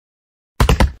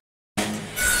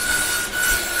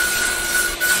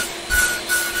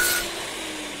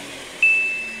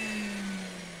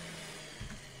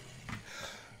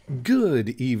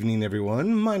Good evening,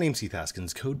 everyone. My name's Heath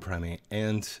Haskins, Code Primate,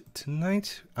 and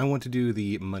tonight I want to do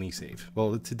the money save.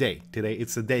 Well, today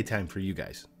it's the daytime for you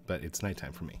guys, but it's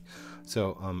nighttime for me.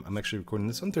 So I'm actually recording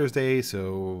this on Thursday,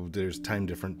 so there's time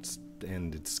difference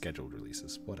and it's scheduled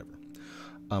releases, whatever.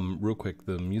 Real quick,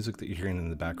 the music that you're hearing in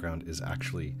the background is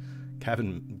actually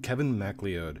Kevin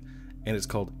MacLeod, and it's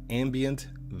called Ambient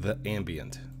the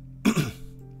Ambient.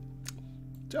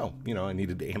 So, you know, I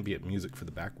needed ambient music for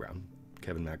the background.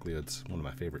 Kevin MacLeod's one of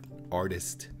my favorite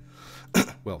artists.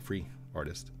 Well, free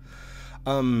artist.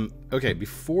 Okay,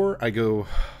 before I go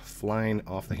flying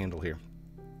off the handle here,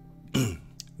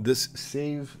 this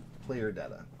save player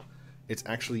data, it's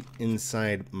actually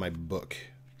inside my book.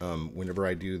 Whenever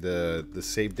I do the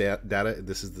save data,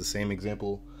 this is the same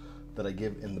example that I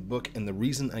give in the book. And the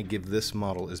reason I give this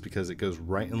model is because it goes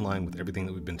right in line with everything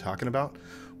that we've been talking about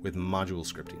with module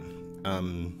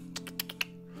scripting.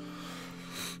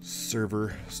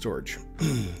 Server storage.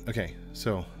 Okay,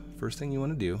 so first thing you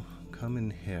want to do, come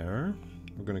in here.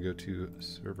 We're going to go to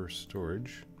server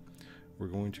storage. We're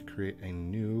going to create a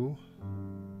new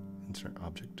insert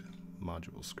object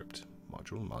module script.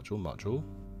 Module. Not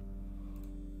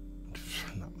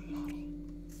model.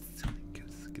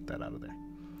 Get that out of there.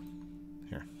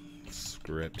 Here,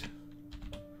 script.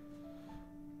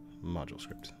 Module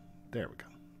script. There we go.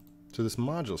 So this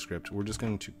module script, we're just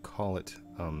going to call it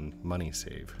money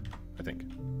save, I think.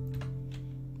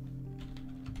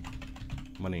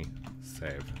 Money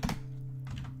save.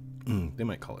 They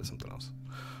might call it something else.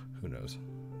 Who knows?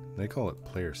 They call it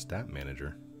player stat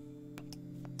manager.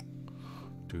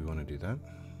 Do we want to do that?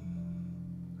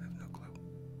 I have no clue.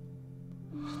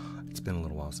 It's been a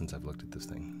little while since I've looked at this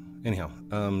thing. Anyhow,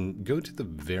 go to the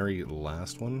very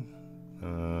last one.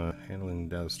 Handling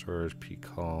data storage,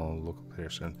 pcall, local player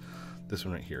send. This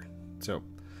one right here. So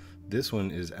this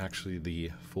one is actually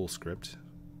the full script.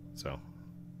 So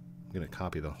I'm going to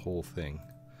copy the whole thing.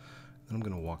 Then I'm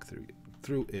going to walk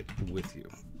through it with you.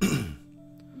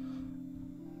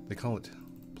 They call it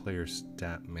player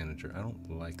stat manager. I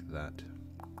don't like that.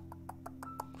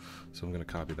 So I'm going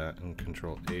to copy that and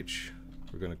Control H.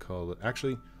 We're going to call it,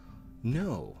 actually,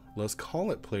 no, let's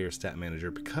call it player stat manager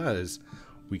because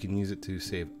we can use it to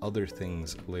save other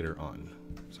things later on.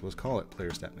 So let's call it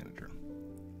player stat manager.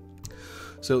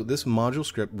 So this module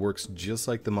script works just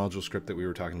like the module script that we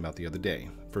were talking about the other day.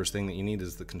 First thing that you need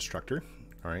is the constructor.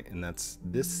 All right, and that's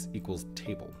this equals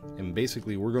table. And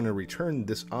basically we're going to return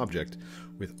this object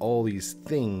with all these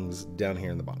things down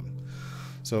here in the bottom.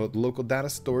 So local data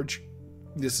storage,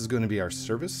 this is going to be our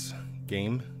service,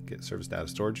 game, get service data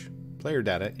storage, player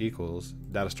data equals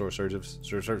data store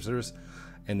service,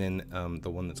 and then the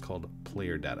one that's called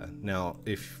player data. Now,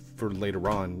 if for later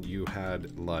on you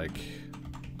had like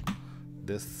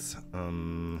this,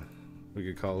 we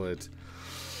could call it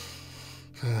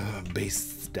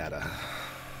base data.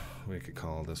 We could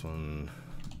call this one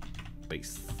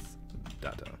base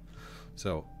data.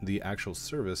 So the actual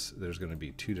service, there's going to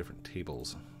be two different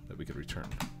tables that we could return.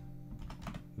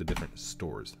 The different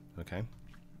stores, okay?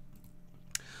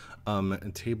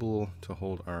 A table to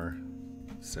hold our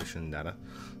session data.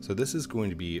 So this is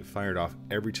going to be fired off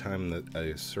every time that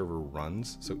a server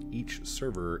runs. So each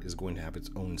server is going to have its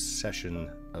own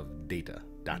session of data.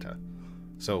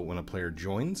 So when a player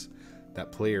joins,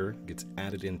 that player gets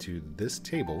added into this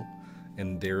table,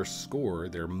 and their score,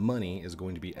 their money, is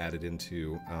going to be added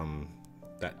into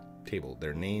that table.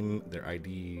 Their name, their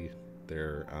ID,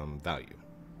 their value.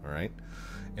 All right.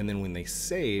 And then when they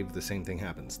save, the same thing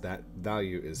happens. That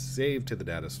value is saved to the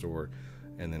data store,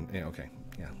 and then okay.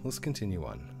 Yeah, let's continue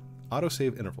on.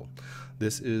 Autosave interval.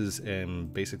 This is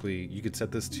basically, you could set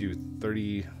this to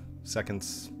 30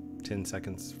 seconds, 10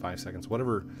 seconds, 5 seconds,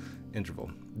 whatever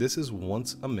interval. This is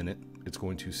once a minute. It's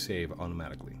going to save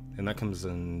automatically. And that comes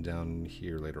in down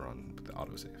here later on with the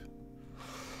autosave.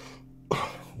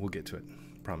 We'll get to it,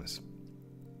 promise.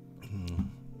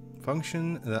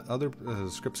 Function that other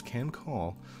scripts can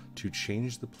call to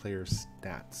change the player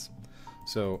stats.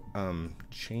 So,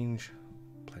 change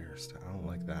player stat. I don't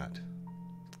like that.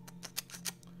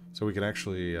 So we could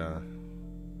actually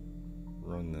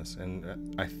run this,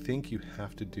 and I think you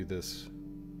have to do this.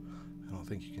 I don't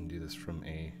think you can do this from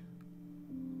a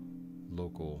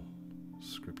local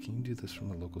script. Can you do this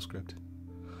from a local script?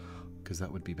 Because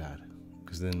that would be bad.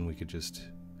 Because then we could just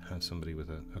have somebody with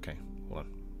a. Okay, hold on.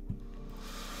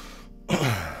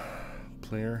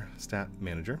 Player stat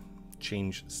manager,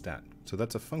 change stat. So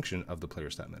that's a function of the player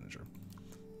stat manager.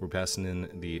 We're passing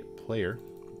in the player,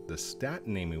 the stat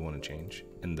name we want to change,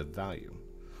 and the value.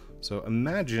 So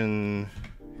imagine,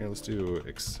 here, let's do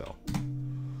Excel.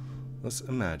 Let's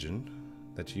imagine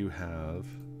that you have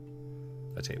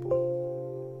a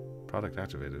table. Product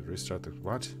activated. Restart the...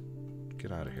 What?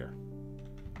 Get out of here.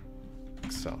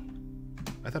 Excel.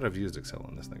 I thought I've used Excel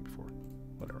on this thing before.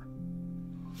 Whatever.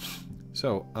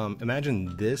 So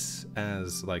imagine this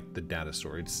as like the data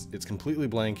store. It's completely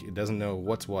blank. It doesn't know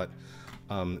what's what.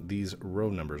 These row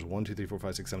numbers 1, 2, 3, 4,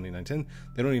 5, 6, 7, 8, 9, 10,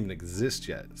 they don't even exist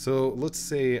yet. So let's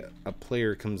say a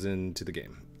player comes into the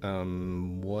game.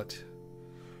 What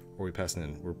are we passing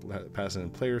in? We're passing in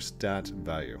player stat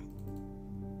value.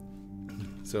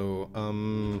 So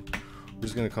we're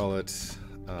just gonna call it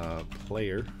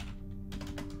player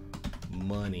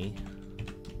money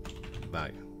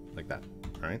value, like that.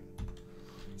 All right.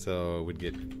 So we'd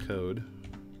get code.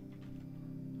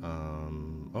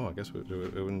 Oh, I guess it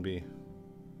wouldn't be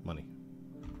money.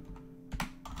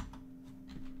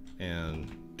 And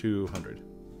 200.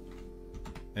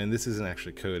 And this isn't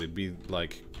actually code. It'd be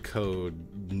like code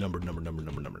number.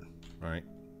 All right,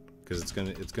 because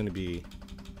it's gonna be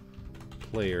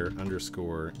player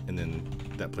underscore and then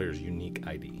that player's unique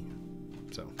ID.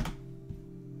 So,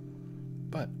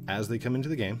 but as they come into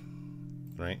the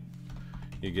game, right?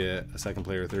 You get a second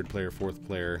player, third player, fourth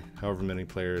player, however many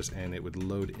players, and it would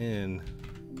load in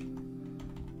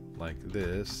like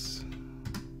this.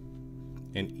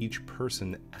 And each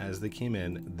person, as they came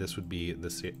in, this would be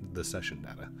the session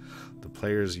data, the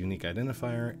player's unique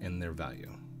identifier and their value.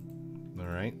 All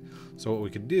right. So what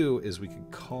we could do is we could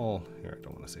call here. I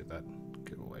don't want to save that.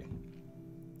 Go away.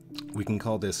 We can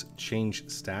call this change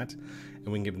stat, and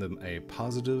we can give them a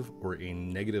positive or a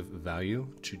negative value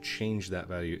to change that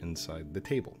value inside the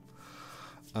table.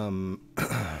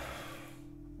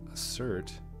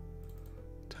 Assert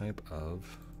type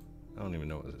of, I don't even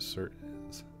know what assert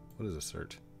is. What is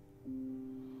assert?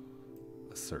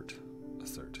 Assert.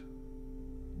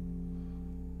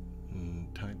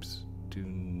 Types do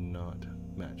not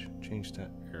match. Change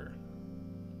stat error.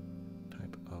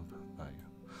 Type of value.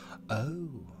 Oh.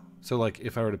 So like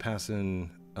if I were to pass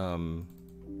in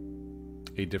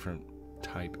a different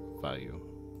type value,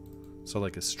 so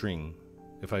like a string,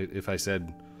 if I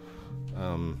said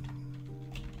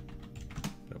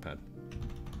notepad,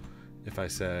 if I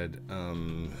said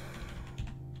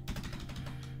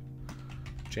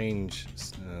change,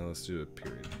 let's do a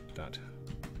period dot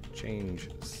change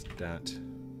stat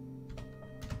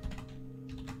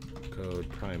code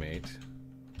primate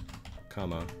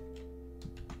comma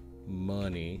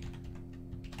money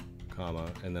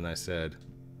comma, and then I said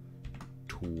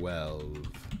 12.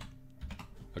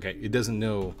 Okay, it doesn't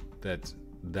know that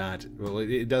well,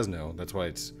 it does know. That's why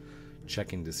it's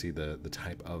checking to see the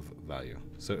type of value.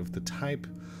 So if the type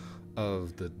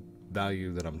of the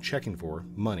value that I'm checking for,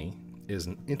 money, is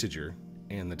an integer,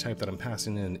 and the type that I'm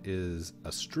passing in is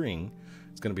a string,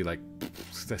 it's going to be like,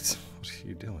 that's, what are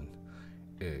you doing,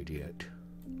 idiot?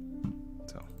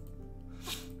 So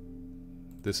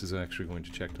this is actually going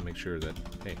to check to make sure that,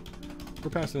 hey, we're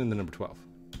passing in the number 12,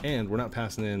 and we're not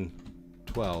passing in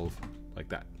 12 like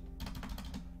that.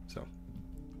 So,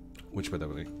 which, by the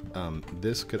way,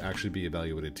 this could actually be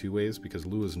evaluated two ways, because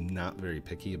Lua is not very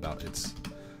picky about its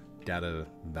data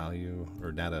value,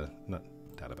 or data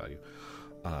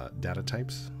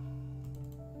types.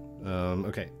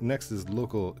 Okay, next is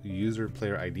local user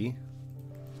player ID.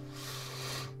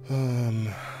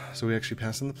 So we actually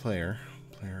pass in the player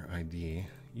ID,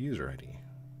 user ID.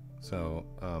 So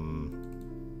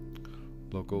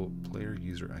local player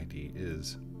user ID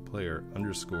is player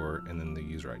underscore and then the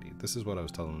user ID. This is what I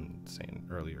was saying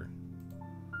earlier.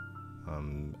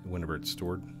 Whenever it's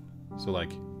stored. So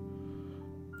like,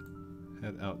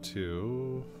 head out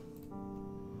to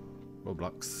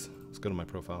Roblox. Let's go to my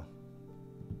profile.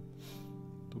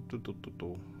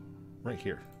 Right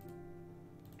here.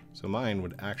 So mine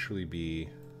would actually be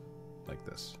like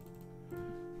this.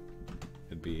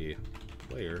 It'd be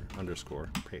player underscore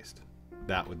paste.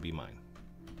 That would be mine.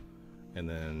 And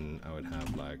then I would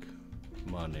have like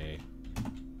money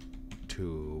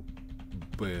 $2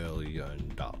 billion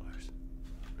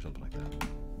or something like that.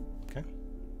 Okay.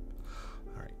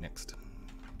 All right, next.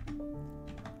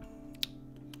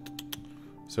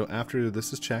 So after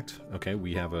this is checked, okay,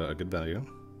 we have a good value.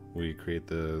 We create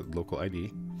the local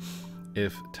ID.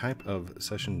 If type of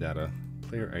session data,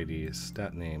 player ID,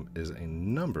 stat name is a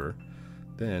number,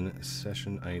 then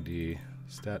session ID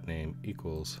stat name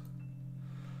equals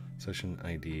session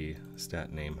ID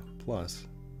stat name plus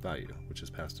value, which is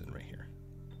passed in right here.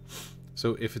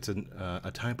 So if it's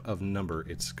a type of number,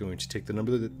 it's going to take the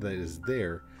number that is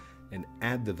there and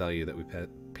add the value that we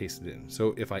pasted in.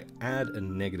 So if I add a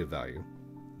negative value,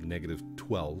 negative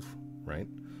 12, right?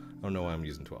 I don't know why I'm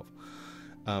using 12.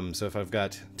 So if I've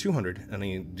got 200 and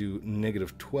I do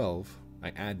negative 12, I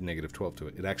add -12 to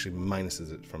it, it actually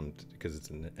minuses it from, because it's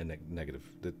a negative.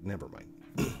 Never mind.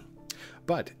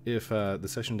 But if the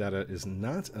session data is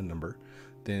not a number,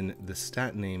 then the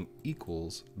stat name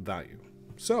equals value.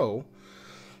 So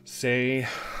say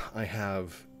I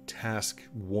have task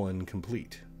 1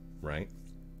 complete, right?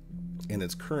 And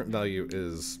its current value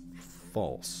is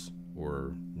false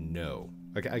or no.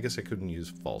 I guess I couldn't use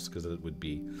false because it would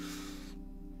be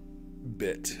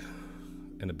bit.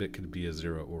 And a bit could be a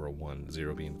 0 or a 1.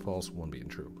 0 being false, 1 being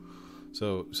true.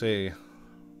 So say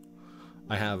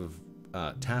I have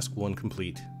task 1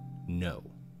 complete, no.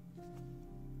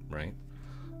 Right?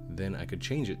 Then I could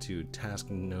change it to task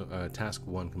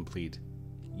 1 complete,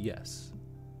 yes.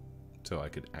 So I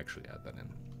could actually add that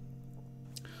in.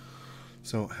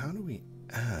 So how do we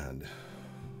add?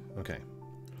 Okay.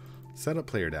 Set up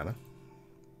player data.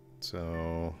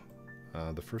 So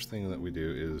the first thing that we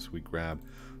do is we grab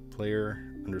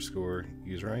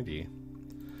player_user ID.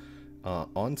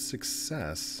 On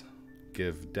success,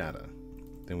 give data.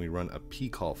 Then we run a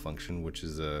pcall function, which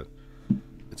is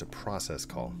it's a process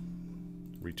call.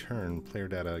 Return player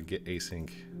data, get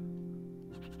async.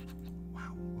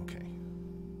 Wow, okay.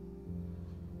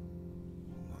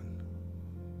 Hold on.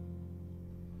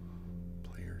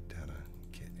 Player data,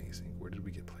 get async. Where did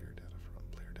we get player data from?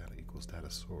 Player data equals data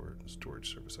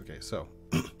storage service. Okay, so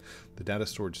the data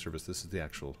storage service, this is the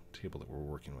actual table that we're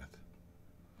working with.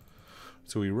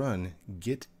 So we run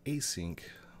get async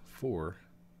for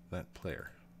that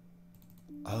player.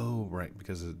 Oh, right,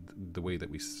 because the way that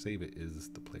we save it is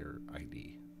the player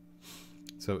ID.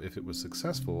 So if it was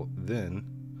successful, then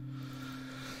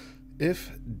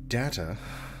if data,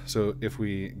 so if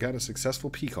we got a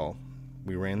successful pcall,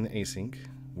 we ran the async,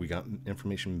 we got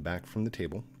information back from the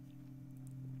table.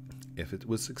 If it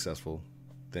was successful,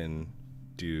 then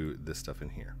do this stuff in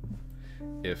here.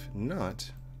 If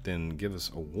not, then give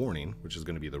us a warning, which is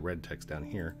going to be the red text down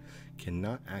here,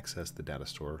 cannot access the data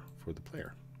store for the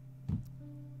player.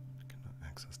 Cannot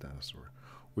access data store,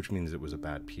 which means it was a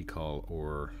bad pcall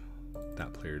or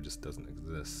that player just doesn't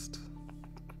exist.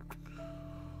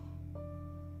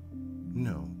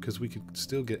 No, because we could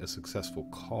still get a successful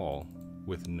call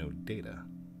with no data.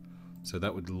 So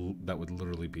that would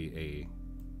literally be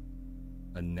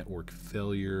a network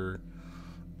failure,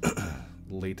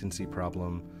 latency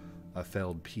problem, a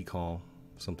failed pcall,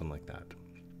 something like that.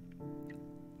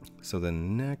 So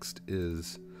then next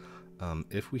is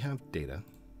if we have data,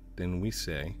 then we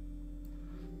say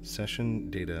session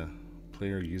data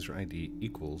player user ID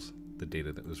equals the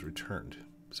data that was returned.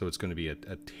 So it's going to be a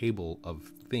table of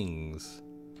things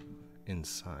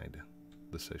inside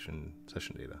the session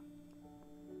data.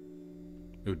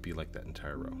 It would be like that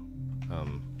entire row.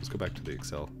 Let's go back to the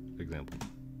Excel example.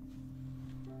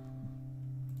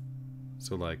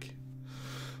 So like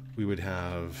we would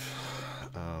have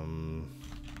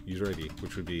user ID,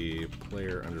 which would be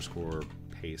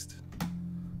player_paste,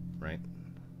 right?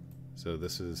 So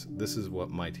this is what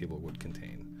my table would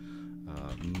contain.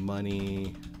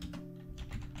 Money,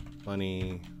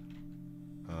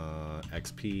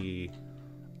 XP,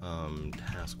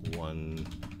 task 1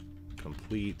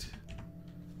 complete,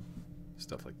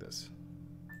 stuff like this.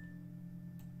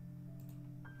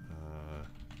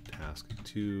 Task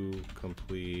 2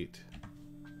 complete.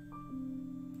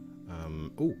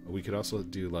 Oh, we could also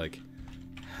do like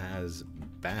has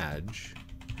badge,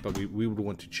 but we would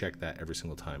want to check that every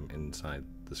single time inside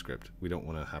the script. We don't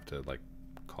want to have to like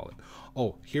call it.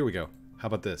 Oh, here we go. How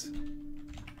about this?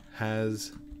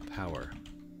 Has power,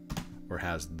 or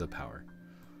has the power.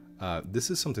 This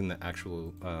is something that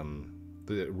actual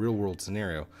the real world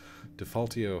scenario,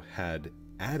 Defaultio had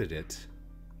added it,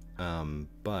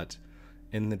 but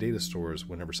in the data stores,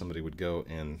 whenever somebody would go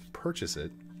and purchase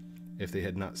it, if they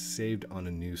had not saved on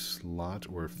a new slot,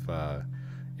 or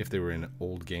if they were in an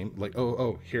old game, like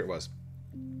here it was.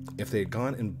 If they had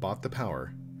gone and bought the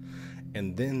power,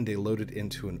 and then they loaded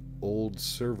into an old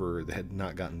server that had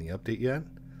not gotten the update yet,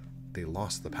 they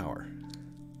lost the power.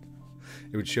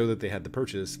 It would show that they had the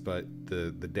purchase, but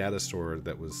the data store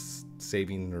that was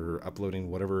saving or uploading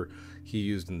whatever he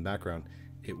used in the background,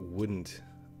 it wouldn't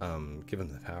give him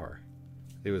the power.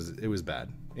 It was bad.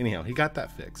 Anyhow, he got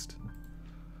that fixed,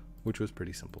 which was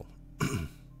pretty simple.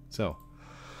 So,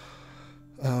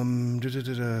 yeah,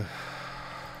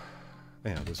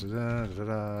 this is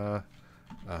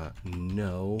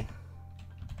no,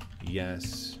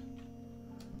 yes,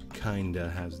 kinda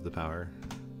has the power.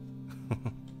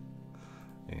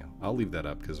 Anyhow, I'll leave that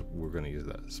up because we're going to use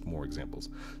that as more examples.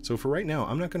 So for right now,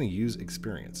 I'm not going to use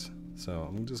experience. So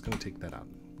I'm just going to take that out.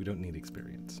 We don't need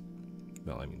experience.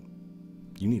 Well, I mean,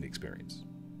 you need experience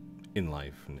in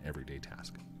life and everyday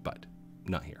task, but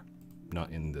not here.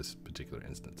 not in this particular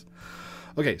instance.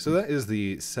 Okay, so that is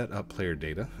the setup player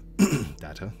data.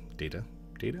 data.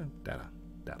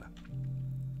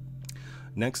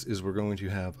 Next is we're going to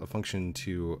have a function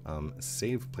to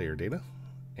save player data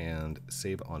and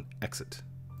save on exit.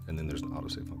 And then there's an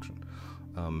autosave function.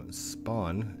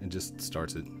 Spawn, it just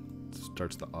starts the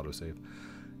autosave.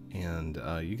 And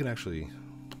you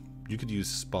could use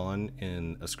spawn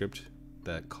in a script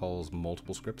that calls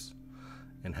multiple scripts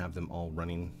and have them all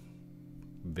running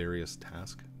various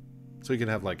tasks. So you could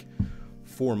have like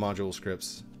 4 module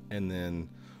scripts and then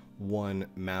 1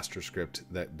 master script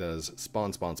that does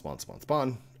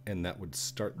spawn, and that would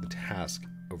start the task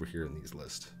over here in these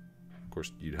lists. Of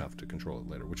course, you'd have to control it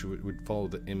later, which would follow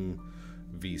the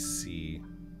MVC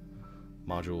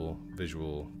module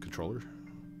visual controller.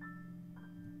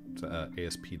 It's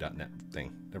ASP.NET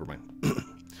thing. Never mind.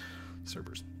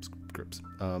 Servers, scripts.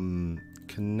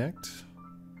 Connect.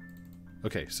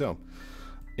 Okay, so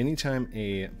anytime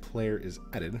a player is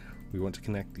added, we want to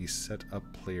connect the setup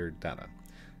player data.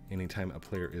 Anytime a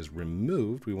player is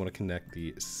removed, we want to connect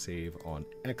the save on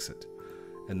exit.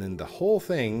 And then the whole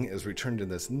thing is returned in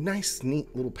this nice,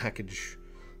 neat little package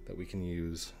that we can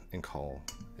use and call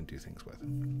and do things with.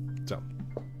 So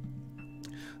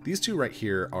these two right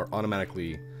here are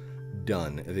automatically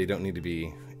done. They don't need to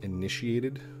be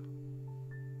initiated.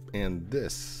 And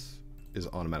this is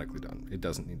automatically done. It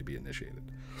doesn't need to be initiated.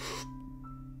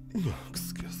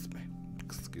 Excuse me.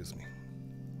 Excuse me.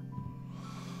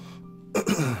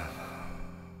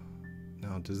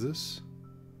 Now, does this?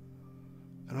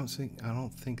 I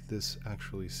don't think this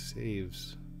actually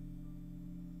saves.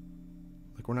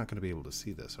 Like, we're not going to be able to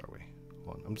see this, are we?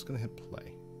 Hold on, I'm just going to hit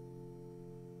play.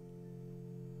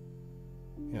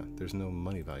 Yeah, there's no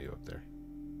money value up there.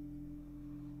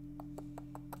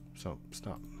 So,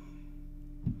 stop.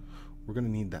 We're going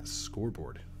to need that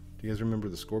scoreboard. Do you guys remember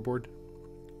the scoreboard?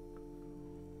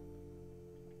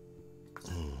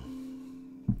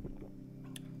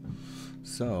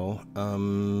 So,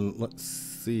 let's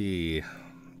see.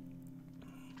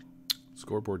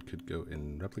 Scoreboard could go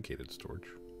in replicated storage.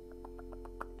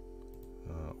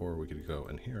 Or we could go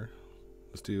in here.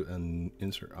 Let's do an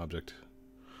insert object.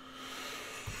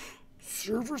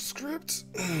 Server script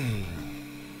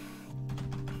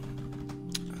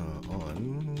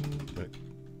on. Right.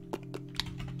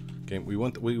 Okay, we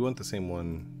want the same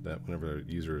one that whenever a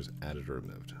user is added or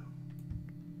removed.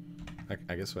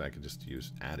 I guess I could just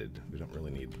use added. We don't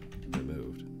really need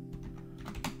removed.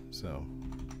 So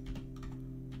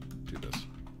do this,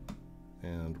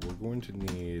 and we're going to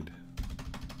need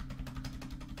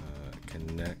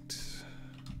connect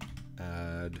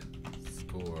add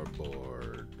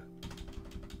scoreboard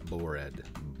board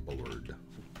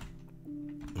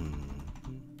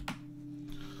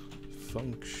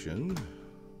function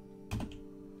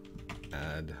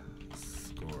add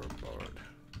scoreboard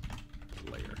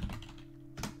player,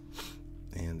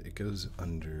 and it goes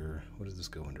under, what does this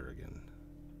go under again?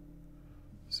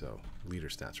 So leader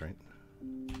stats, right?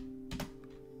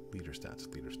 Leader stats.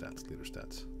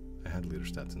 I had leader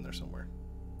stats in there somewhere.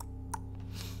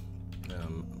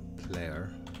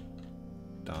 Player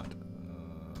dot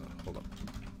hold up,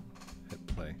 hit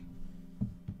play.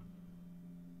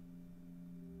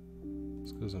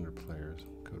 This goes under players,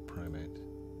 code primate.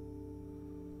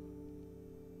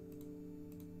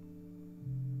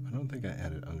 I don't think I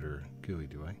added under GUI,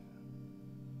 do I?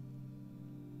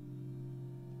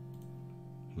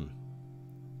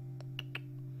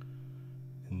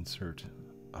 Insert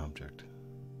object.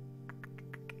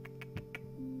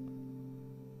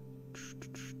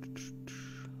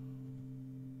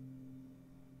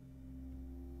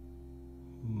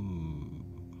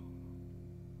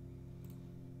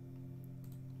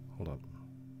 Hold up.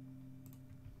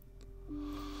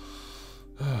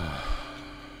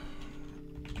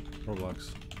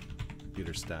 Roblox.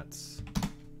 Leader stats.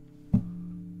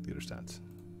 Leader stats.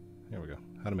 Here we go.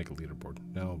 How to make a leaderboard.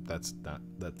 No, that's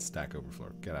Stack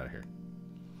Overflow. Get out of here.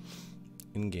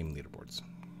 In-game leaderboards.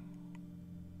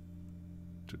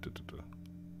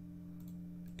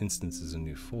 Instance is a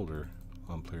new folder.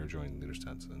 On player join leader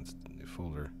stats. New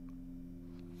folder.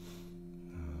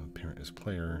 Parent is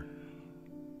player.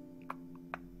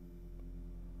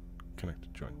 Connect to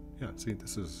join. Yeah, see,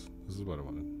 this is what I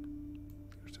wanted.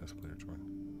 Leader stats player join.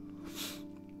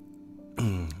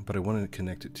 But I wanted to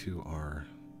connect it to our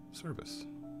service.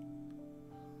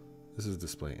 This is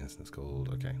display instance gold.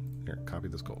 Okay, here, copy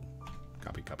this gold.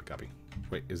 Copy.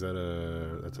 Wait, is that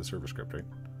that's a server script, right?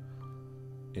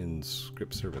 In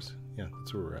script service. Yeah,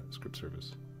 that's where we're at, script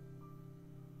service.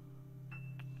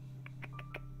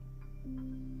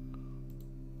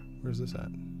 Where's this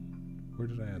at? Where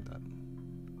did I add that?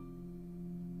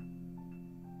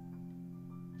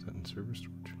 in server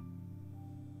storage.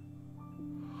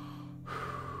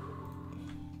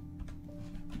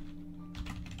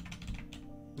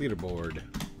 Leaderboard.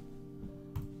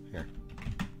 Here.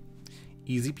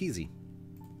 Easy peasy.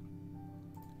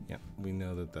 Yeah, we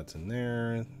know that that's in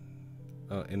there.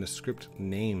 In a script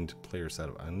named player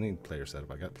setup. I don't need player setup.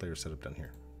 I got player setup down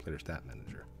here. Player stat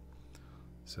manager.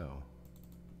 So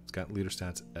it's got leader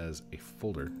stats as a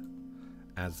folder.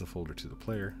 Adds the folder to the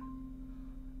player.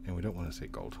 And we don't want to say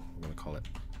gold. We're going to call it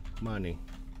money.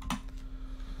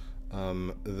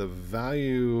 The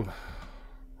value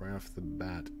right off the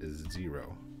bat is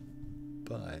 0.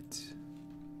 But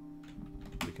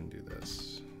we can do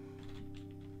this.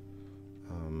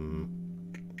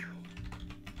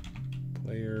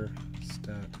 Player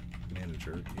stat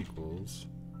manager equals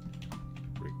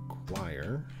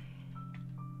require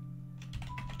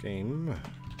game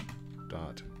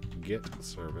dot get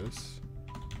service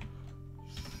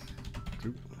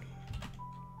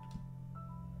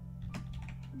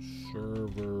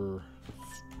server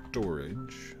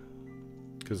storage,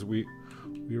 because we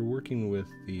are working with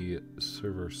the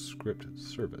server script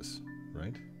service,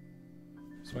 right?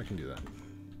 So I can do that.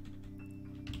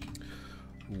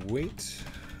 Wait,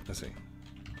 let's see.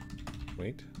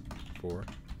 Wait for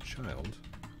child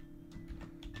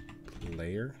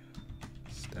player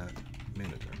stat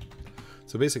manager.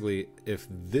 So basically, if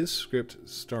this script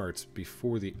starts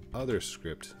before the other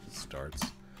script starts,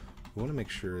 we want to make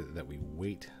sure that we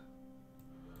wait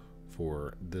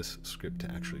for this script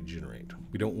to actually generate.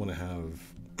 We don't want to have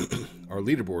our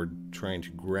leaderboard trying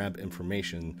to grab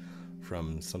information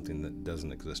from something that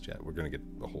doesn't exist yet. We're going to get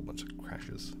a whole bunch of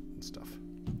crashes and stuff.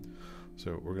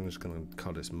 So we're just going to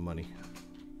call this money.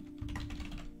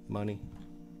 Money.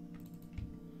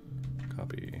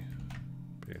 Copy.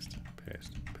 Paste.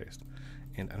 Paste. Paste.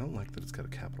 And I don't like that it's got a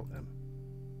capital M.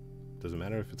 Does it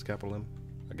matter if it's capital M?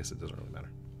 I guess it doesn't really matter.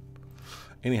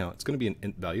 Anyhow, it's going to be an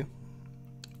int value.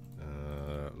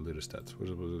 Leader stats.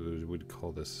 What would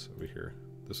call this over here?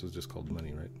 This was just called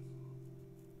money, right?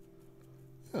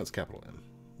 Yeah, it's capital M.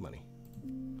 Money.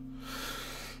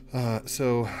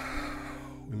 So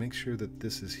we make sure that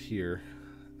this is here.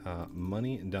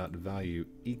 Money.value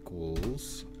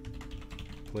equals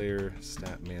player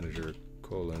stat manager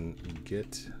colon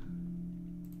get.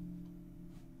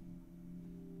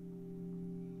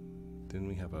 Didn't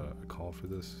we have a call for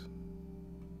this?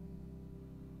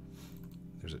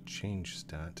 There's a change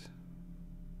stat.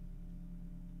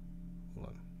 Hold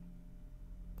on.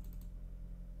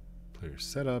 Player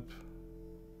setup.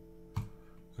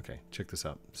 Okay, check this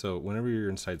out. So whenever you're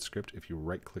inside script, if you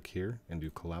right click here and do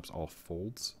collapse all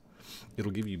folds,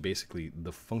 it'll give you basically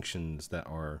the functions that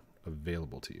are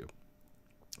available to you.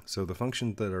 So the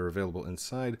functions that are available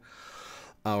inside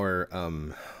our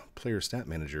player stat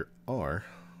manager are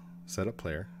setup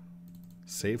player,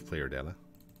 save player data,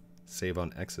 save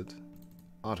on exit,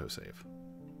 autosave.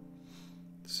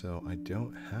 So I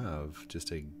don't have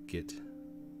just a get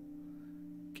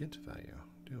value,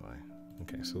 do I?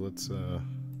 Okay, so let's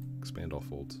expand all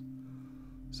folds.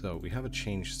 So we have a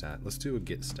change stat. Let's do a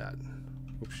get stat.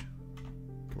 Oops.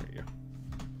 Come here, you.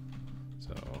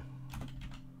 So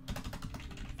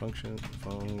function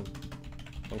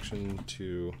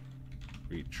to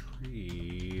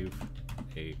retrieve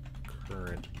a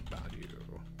current value.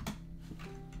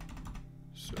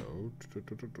 So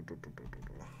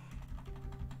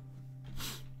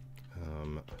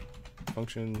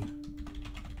function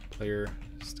player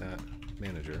stat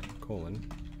manager colon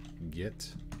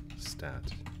get stat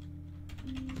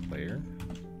player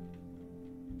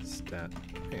stat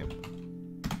name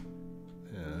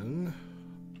and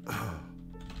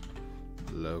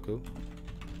local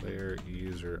player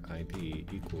user ID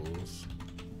equals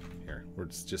here, where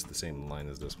it's just the same line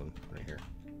as this one right here.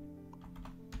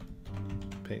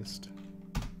 Paste.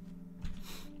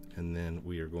 And then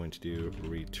we are going to do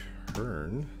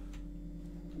return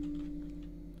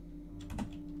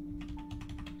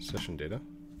session data,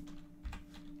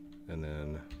 and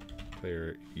then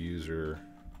player user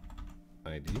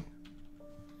ID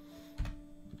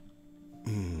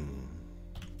and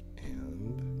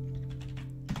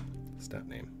stat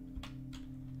name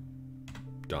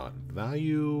dot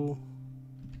value.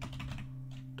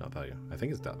 I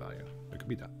think it's dot value. It could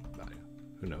be dot value.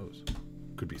 Who knows?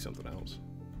 Could be something else.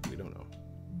 We don't know.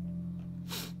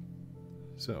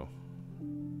 So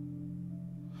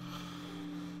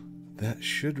that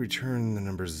should return the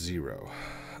number 0.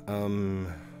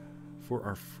 For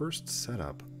our first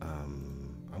setup,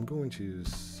 I'm going to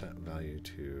set value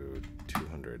to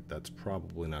 200. That's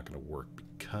probably not going to work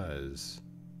because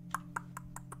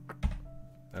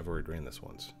I've already ran this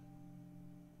once.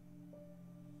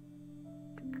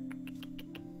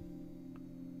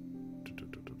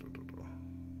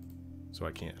 So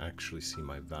I can't actually see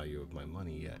my value of my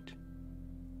money yet.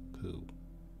 Pooh.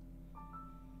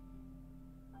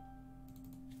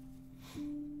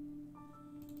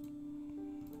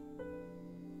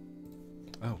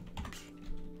 Oh.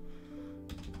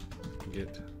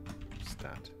 Get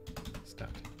stat.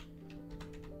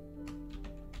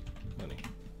 Money.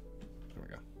 There we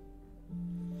go.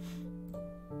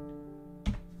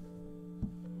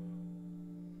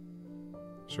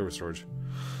 Server storage.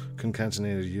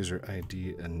 Concatenated user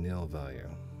ID a nil value.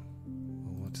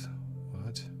 What?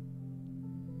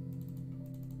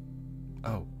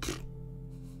 Oh.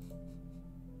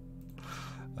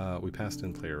 We passed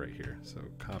in player right here. So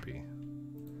copy.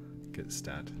 Get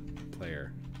stat.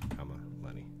 Player, comma,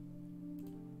 money.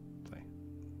 Play.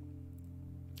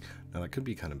 Now that could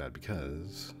be kind of bad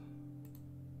because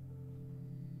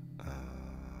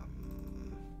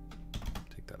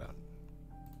take that out.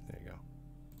 There you go.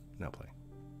 Now play.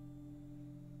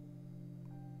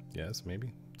 Yes,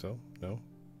 maybe. So, no.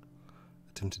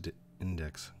 Attempted to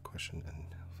index question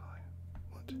and value.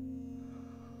 What?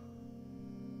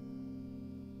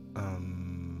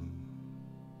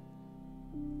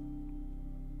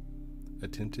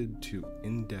 Attempted to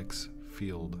index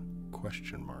field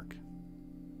question mark.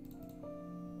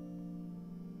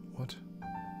 What?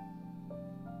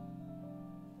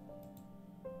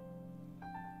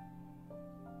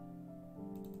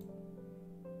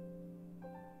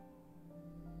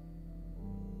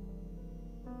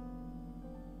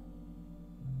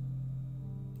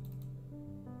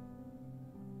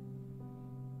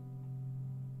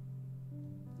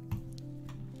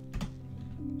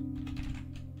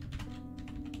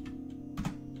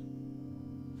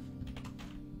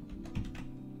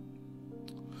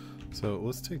 So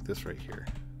let's take this right here.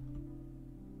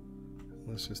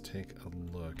 Let's just take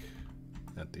a look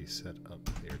at the set up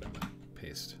player data,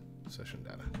 paste session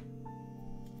data.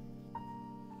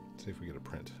 See if we get a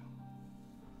print.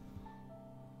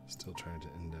 Still trying to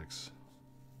index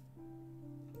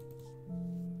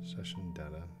session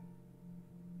data.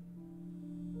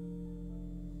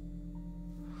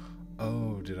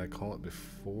 Oh, did I call it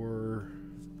before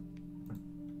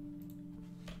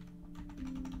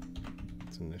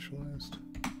it's initialized?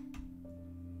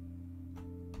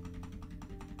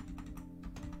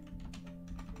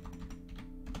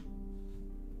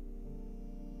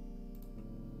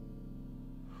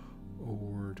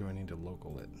 Or do I need to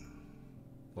local it?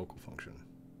 Local function.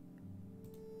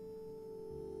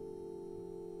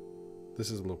 This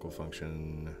is a local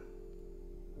function.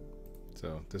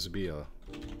 So this would be a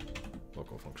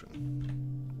local function.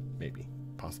 Maybe.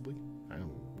 Possibly. I have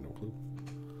no clue.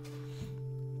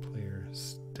 Player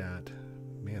stat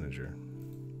manager.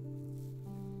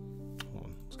 Hold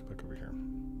on. Let's go back over here.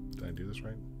 Did I do this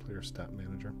right? Player stat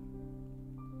manager.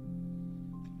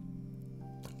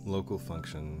 Local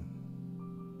function.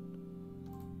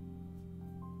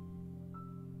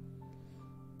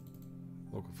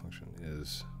 Local function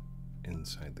is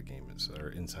inside the game, or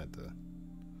inside the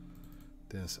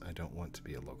this. I don't want to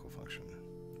be a local function.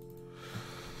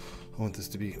 I want this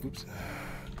to be, oops,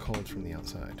 called from the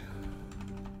outside.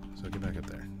 So get back up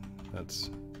there. That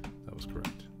was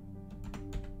correct.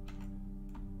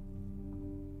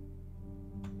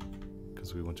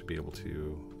 Because we want to be able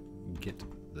to get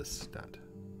the stat.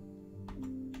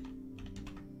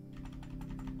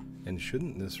 And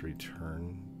shouldn't this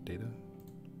return data?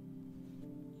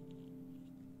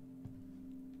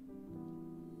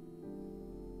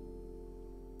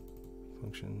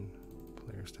 Function,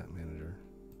 player stat manager,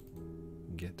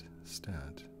 get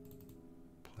stat,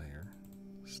 player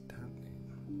stat name,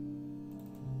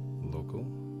 local,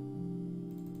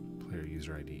 player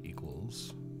user ID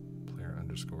equals, player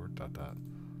underscore dot dot,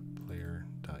 player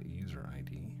dot user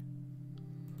ID,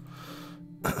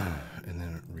 and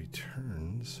then it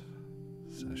returns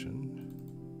session,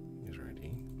 user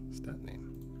ID, stat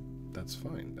name. That's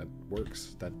fine, that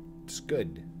works, that's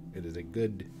good. It is a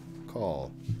good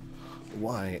call.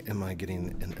 Why am I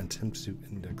getting an attempt to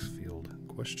index field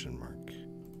question mark?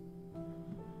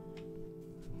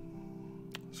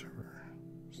 Server,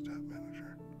 stat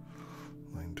manager,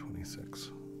 line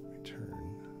 26,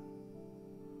 return,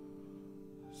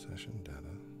 session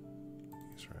data,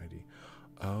 user ID.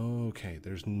 Okay,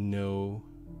 there's no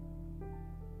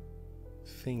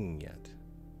thing yet.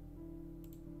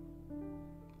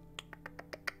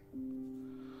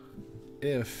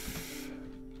 If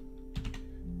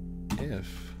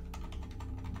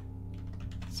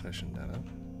session data,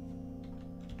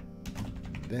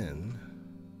 then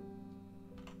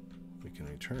we can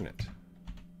return it.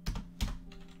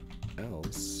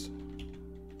 Else,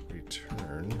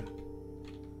 return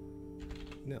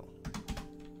nil.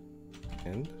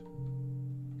 And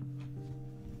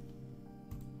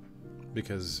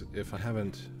Because if I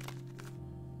haven't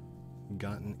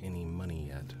gotten any money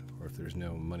yet, or if there's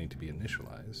no money to be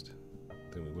initialized,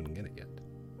 then we wouldn't get it yet.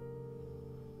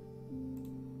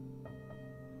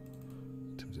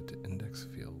 Attempted to index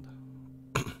field.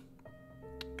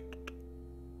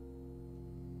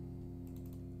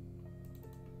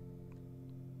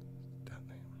 That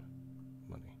name.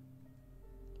 Money.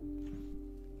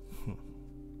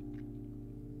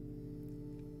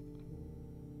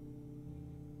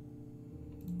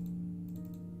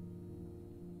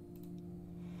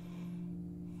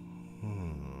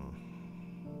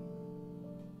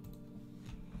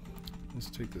 Let's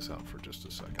take this out for just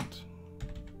a second.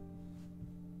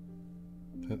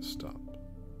 Hit stop.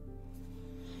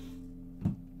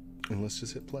 And let's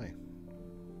just hit play.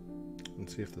 And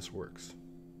see if this works.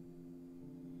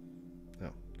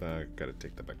 No, I gotta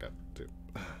take that back out too.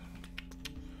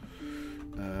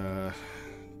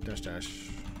 Dash.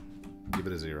 Give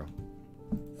it a 0.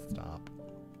 Stop.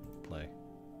 Play.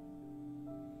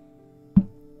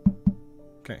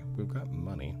 Okay, we've got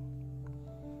money.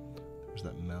 There's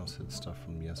that mouse hit stuff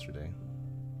from yesterday.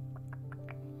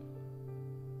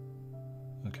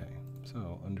 Okay,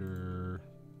 so under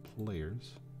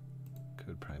players,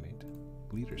 code primate,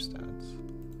 leader stats,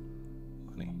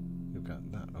 money. We've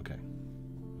got that. Okay.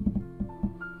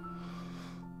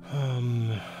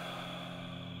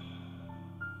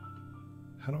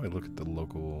 How do I look at the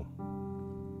local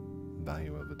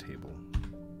value of the table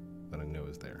that I know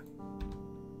is there?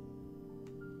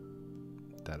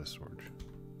 Data storage.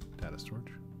 Data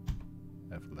storage.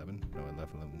 F11. No,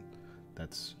 F11.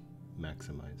 That's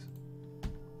maximize.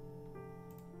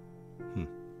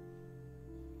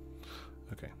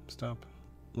 Okay, stop.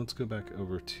 Let's go back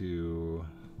over to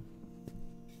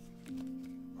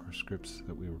our scripts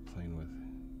that we were playing with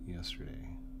yesterday.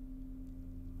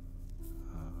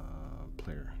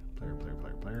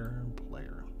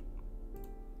 Player.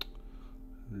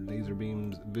 Laser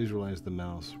beams, visualize the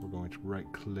mouse. We're going to right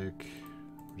click.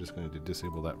 We're just going to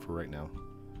disable that for right now.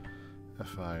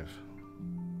 F5.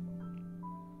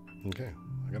 Okay,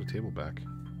 I got a table back.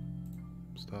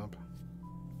 Stop.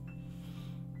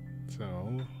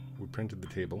 So, we printed the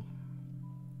table.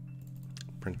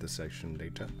 Print the section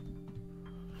data.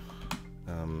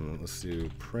 Let's do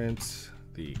print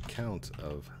the count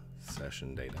of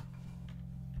session data.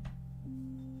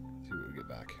 See what we get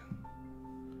back.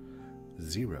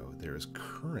 0. There is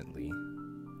currently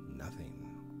nothing.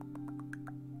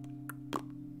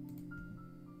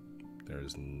 There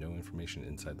is no information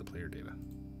inside the player data.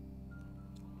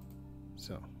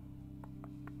 So,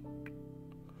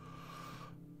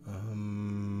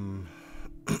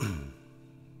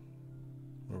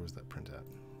 where was that print at?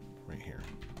 Right here.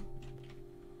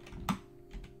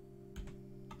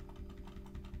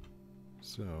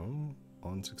 So,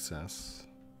 on success,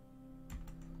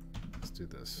 let's do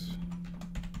this.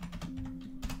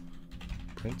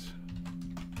 Print.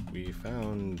 We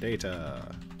found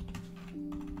data.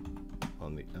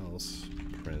 On the else,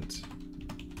 print.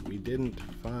 We didn't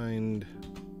find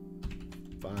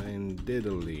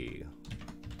diddly.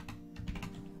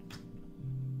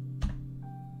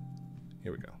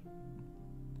 Here we go.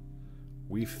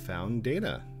 We found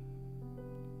data.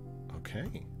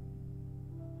 Okay.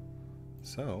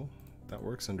 So that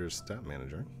works under Stat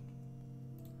Manager.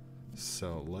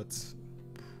 So let's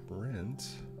print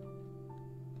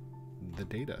the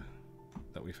data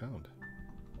that we found.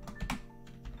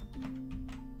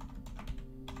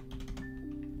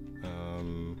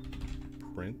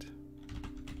 Print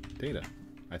data.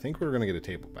 I think we're going to get a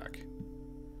table back.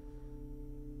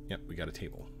 Yep, we got a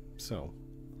table. So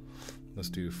let's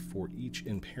do for each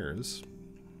in pairs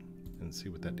and see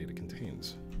what that data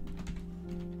contains.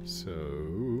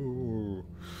 So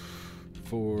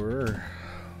for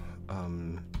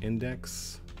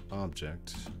index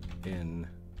object in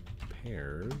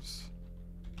pairs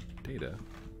data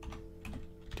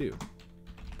do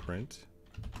print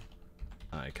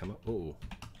I come up. Oh,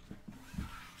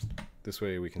 this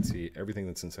way we can see everything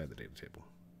that's inside the data table.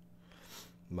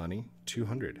 Money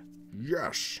 200.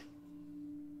 Yes.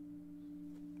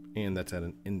 And that's at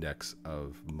an index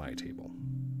of my table.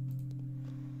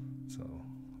 So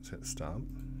let's hit stop.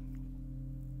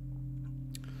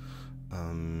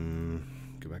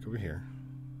 Go back over here.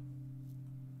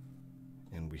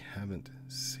 And we haven't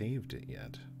saved it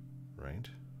yet, right?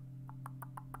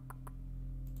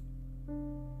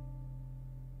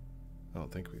 I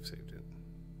don't think we've saved it.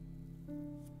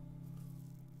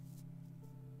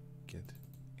 Get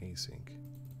async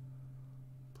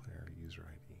player user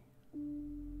ID.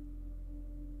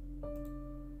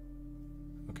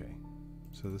 Okay,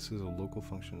 so this is a local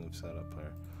function of setup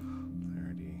player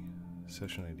ID.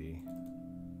 session ID,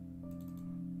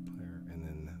 player, and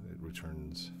then it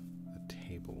returns a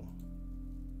table.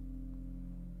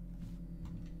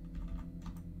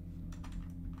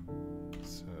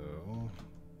 So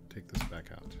take this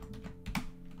back out.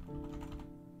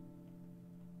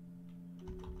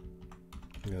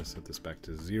 I'm going to set this back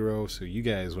to 0 so you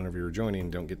guys, whenever you're joining,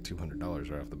 don't get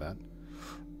 $200 right off the bat.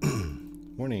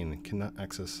 Warning, cannot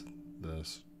access the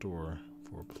store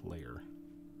for player.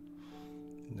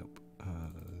 Nope.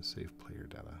 Save player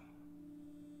data.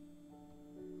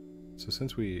 So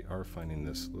since we are finding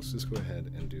this, let's just go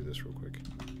ahead and do this real quick.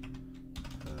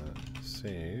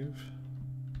 Save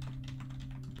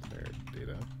player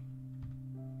data.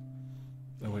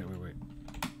 Oh, wait.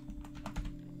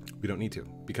 We don't need to,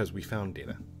 because we found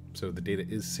data. So the data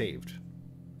is saved.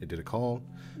 It did a call.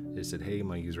 It said, hey,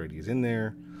 my user ID is in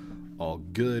there. All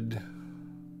good.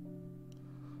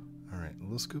 All right,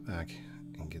 let's go back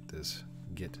and get this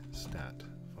get stat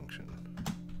function.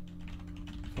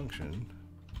 Function,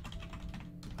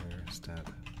 player stat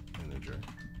manager,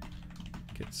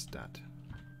 get stat,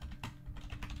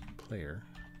 player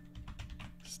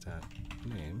stat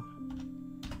name.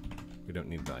 We don't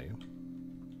need value.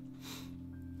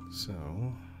 So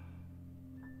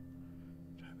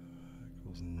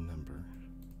equals number,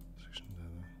 section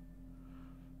data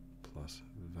plus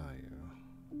value.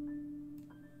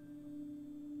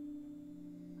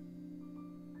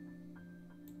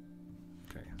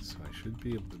 Okay, so I should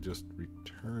be able to just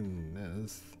return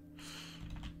this,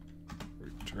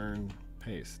 return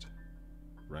paste,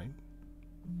 right?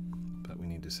 But we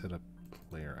need to set up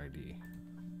player ID.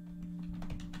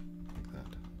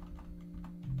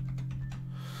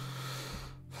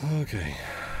 Okay,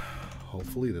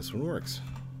 hopefully this one works.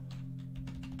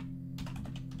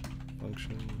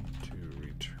 Function to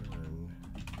return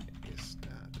a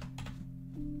stat.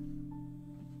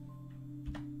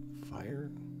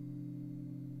 Fire?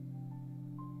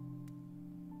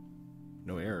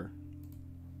 No error.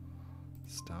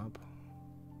 Stop.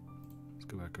 Let's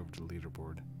go back over to the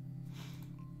leaderboard.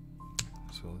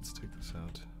 So let's take this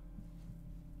out.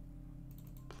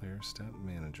 Player stat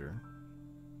manager,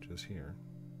 just here.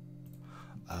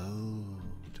 Oh,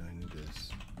 do I need this?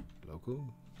 Local?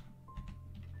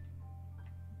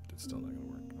 It's still not gonna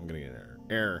work. I'm gonna get an error.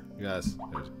 Error, yes,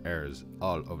 there's errors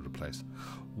all over the place.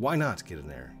 Why not get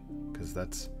an error? Because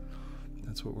that's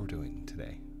what we're doing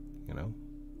today, you know?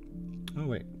 Oh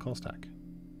wait, call stack.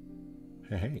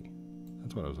 Hey,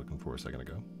 that's what I was looking for a second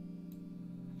ago.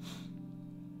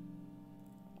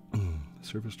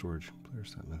 Service storage, player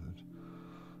stat method.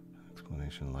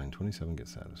 Explanation, line 27, get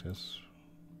status, yes.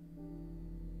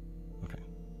 Okay.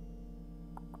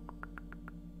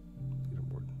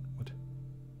 Leaderboard. What?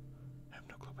 I have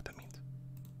no clue what that means.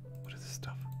 What is this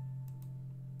stuff?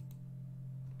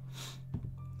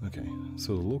 Okay,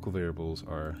 so the local variables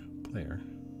are player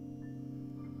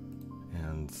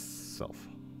and self.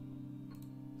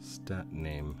 Stat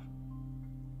name.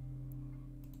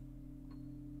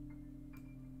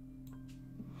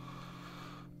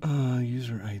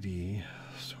 User ID.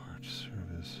 Storage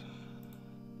service.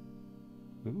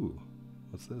 Ooh.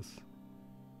 What's this?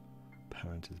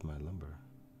 Parent is my lumber.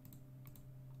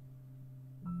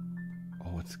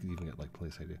 Oh, it's even got like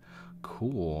place ID.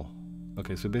 Cool.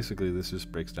 Okay, so basically this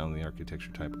just breaks down the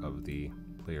architecture type of the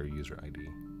player user ID.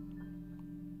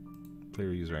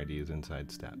 Player user ID is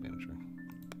inside stat manager.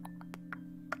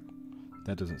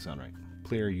 That doesn't sound right.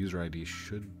 Player user ID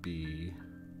should be...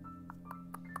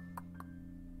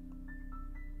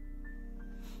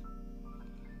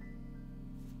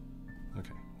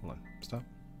 Okay, hold on. Stop.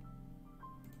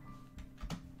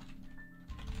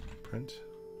 Print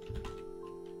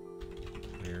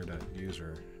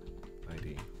player.user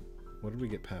ID. What did we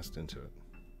get passed into it?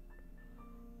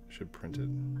 Should print it.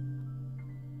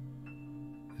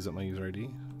 Is that my user ID?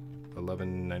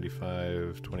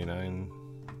 119529.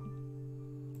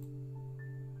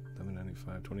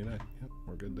 119529. Yep,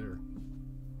 we're good there.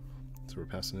 So we're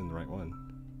passing in the right one.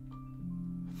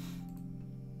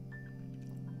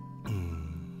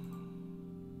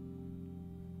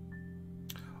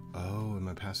 Oh, am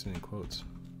I passing in quotes?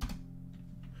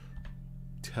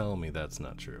 Tell me that's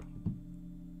not true.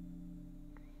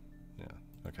 Yeah,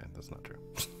 okay, that's not true.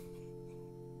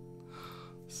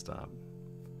 Stop.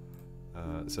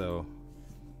 So,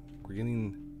 we're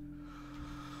getting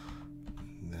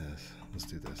this. Let's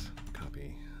do this.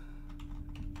 Copy,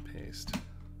 paste.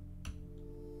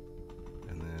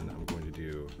 And then I'm going to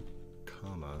do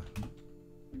comma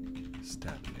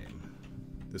stat name.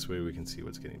 This way we can see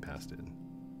what's getting passed in.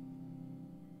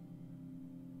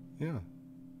 Yeah.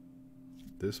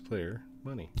 This player,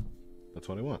 money. That's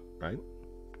what I want, right?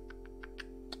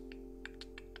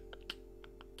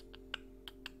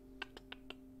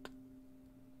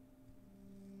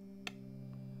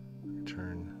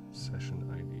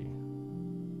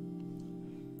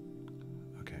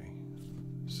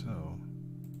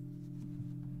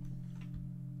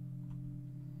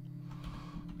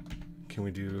 Can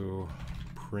we do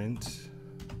print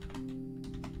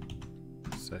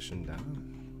session data?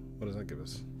 What does that give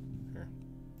us? Here.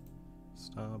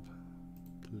 Stop,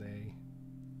 play,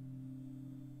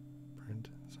 print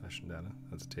session data.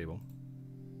 That's a table.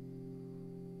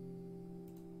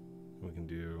 We can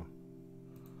do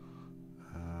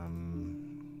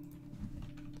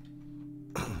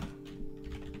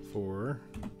for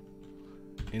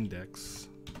index,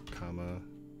 comma,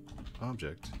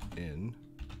 object in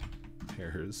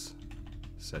pairs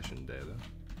session data,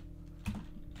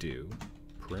 do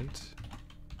print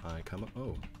I, comma,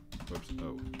 O. Whoops,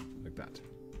 O, like that.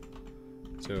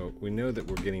 So we know that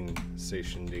we're getting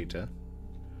session data.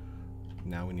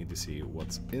 Now we need to see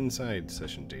what's inside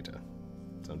session data.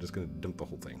 So I'm just going to dump the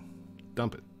whole thing.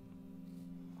 Dump it.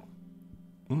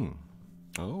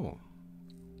 Oh.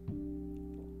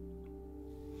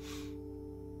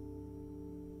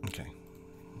 Okay.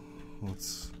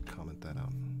 Let's comment that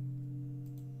out.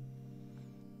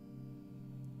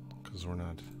 Because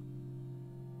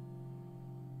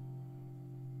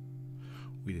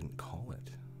we didn't call it.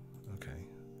 Okay.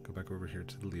 Go back over here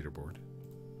to the leaderboard.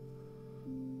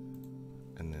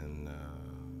 And then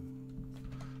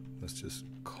let's just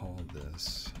call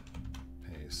this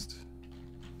paste.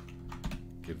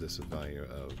 Give this a value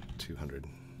of 200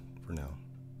 for now.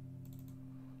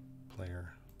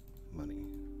 Player money.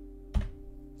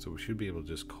 So we should be able to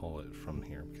just call it from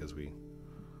here because we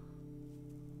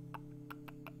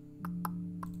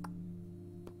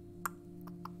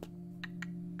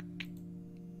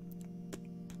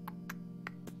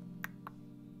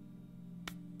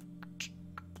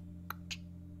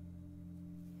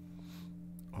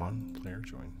on player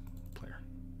join player.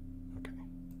 Okay.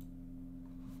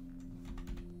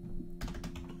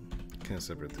 Kind of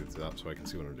separate through the top so I can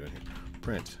see what I'm doing here.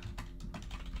 Print.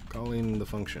 Calling the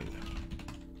function.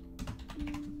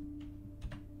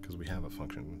 Because we have a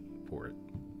function for it.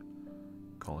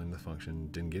 Calling the function,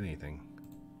 didn't get anything.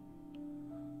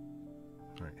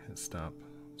 Alright, hit stop.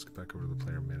 Let's get back over to the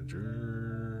player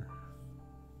manager.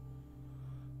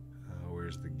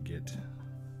 Where's the get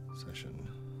session?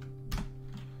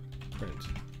 Print.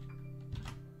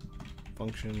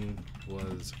 Function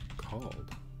was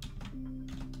called.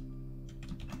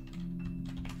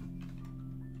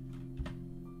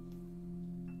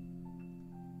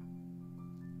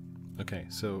 Okay,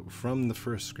 so from the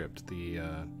first script, the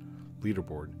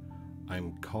leaderboard,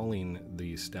 I'm calling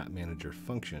the stat manager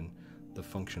function. The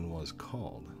function was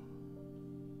called.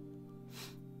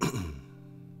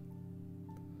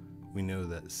 We know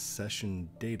that session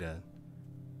data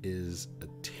is a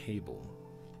table.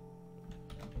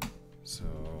 So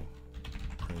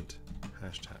print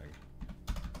hashtag.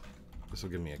 This will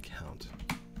give me a count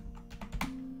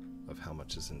of how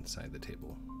much is inside the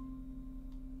table.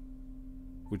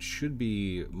 Which should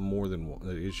be more than one.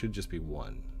 It should just be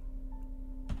one.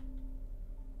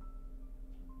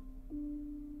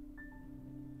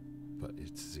 But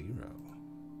it's 0.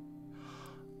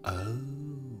 Oh,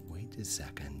 wait a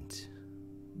second.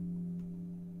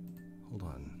 Hold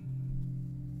on.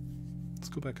 Let's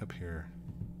go back up here.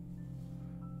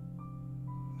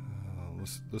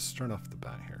 Let's start off the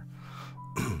bat here.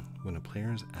 When a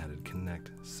player is added,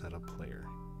 connect set a player.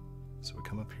 So we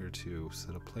come up here to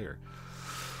set a player.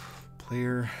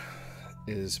 Player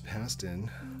is passed in.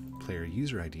 Player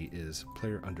user ID is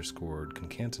player underscore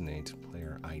concatenate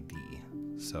player ID.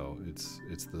 So it's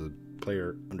the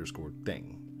player underscore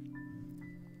thing.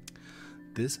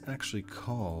 This actually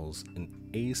calls an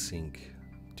async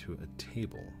to a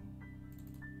table.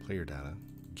 Player data,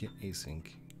 get async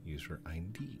user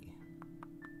ID.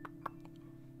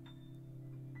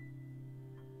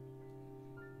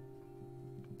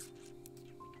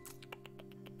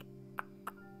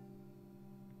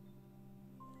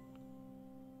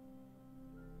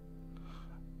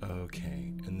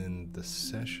 Okay, and then the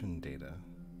session data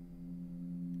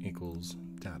equals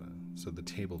data, so the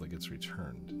table that gets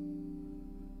returned.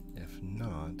 If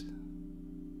not,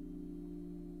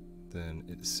 then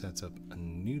it sets up a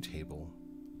new table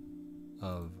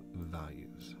of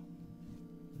values.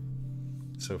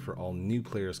 So for all new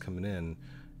players coming in,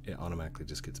 it automatically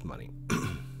just gets money.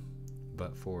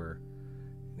 But for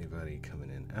anybody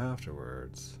coming in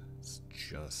afterwards, it's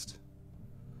just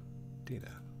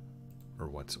data, or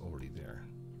what's already there.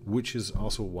 Which is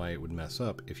also why it would mess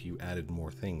up if you added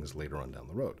more things later on down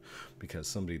the road. Because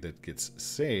somebody that gets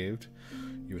saved,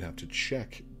 you would have to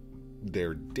check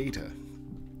their data.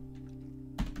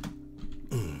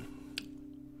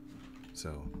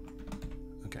 So,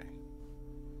 okay.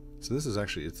 So this is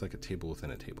actually, it's like a table within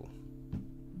a table.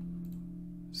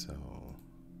 So,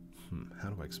 how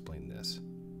do I explain this?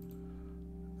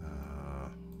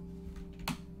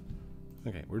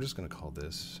 Okay, we're just going to call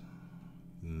this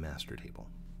master table.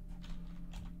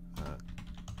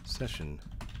 Session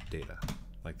data,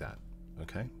 like that,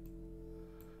 okay?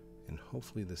 And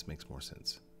hopefully this makes more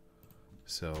sense.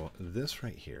 So this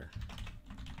right here,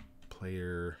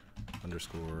 player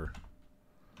underscore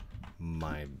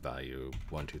my value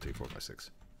 1 2 3 4 5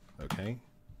 6, okay?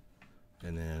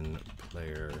 And then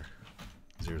player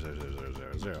 0 0 0 0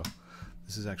 0 0.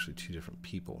 This is actually two different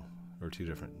people, or two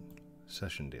different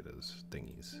session data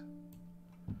thingies.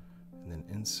 And then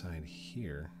inside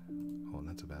here, oh, and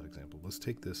that's a bad example. Let's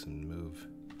take this and move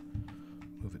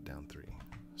it down 3.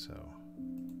 So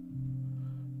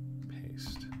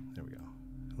paste. There we go.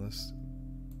 Let's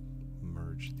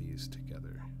merge these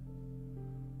together.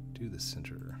 Do the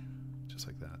center, just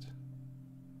like that.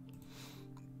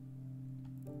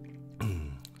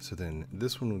 So then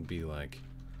this one would be like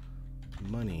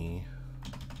money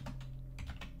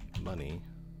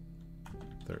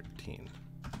 13,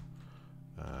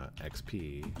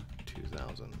 XP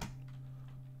 2000,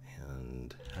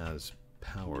 and has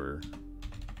power,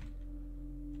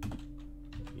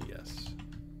 yes.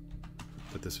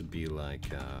 But this would be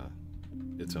like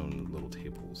its own little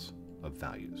tables of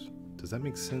values. Does that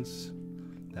make sense?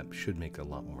 That should make a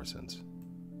lot more sense.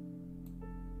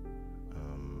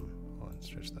 Hold on,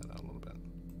 stretch that out a little bit.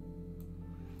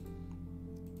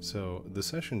 So the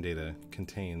session data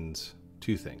contains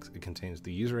two things. It contains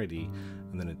the user ID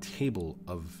and then a table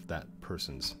of that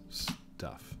person's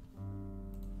stuff.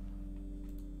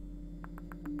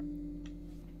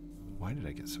 Why did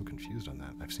I get so confused on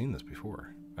that? I've seen this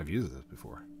before. I've used this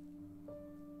before.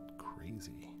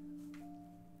 Crazy.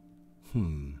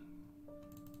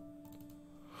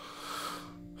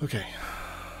 Okay,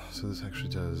 so this actually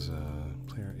does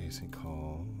player async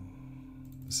call.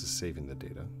 This is saving the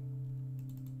data.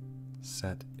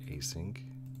 Set async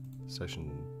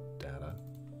session data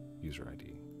user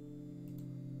ID.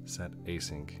 Set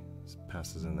async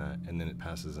passes in that, and then it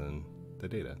passes in the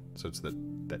data. So it's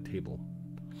that table.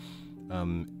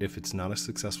 If it's not a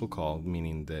successful call,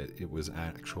 meaning that it was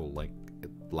actual like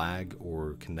lag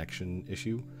or connection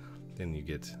issue, then you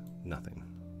get nothing.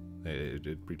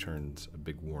 It returns a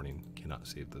big warning, cannot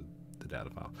save the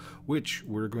data file, which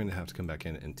we're going to have to come back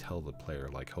in and tell the player,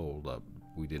 like, hold up,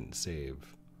 we didn't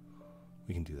save.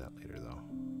 We can do that later though.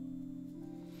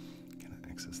 Can I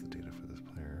access the data for this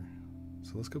player?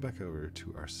 So let's go back over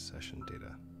to our session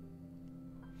data.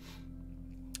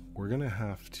 We're gonna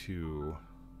have to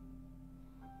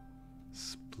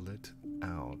split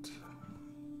out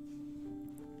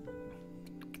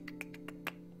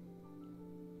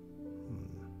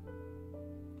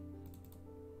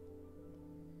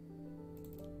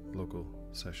local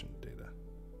session data.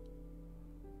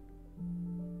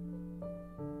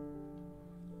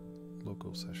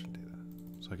 Local session data.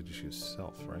 So I could just use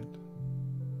self, right?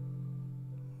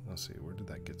 Let's see, where did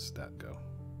that get stat go?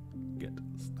 Get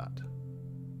stat.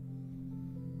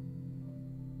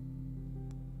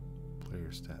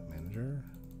 Player stat manager,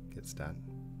 get stat,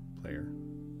 player,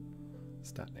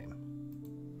 stat name.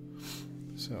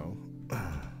 So,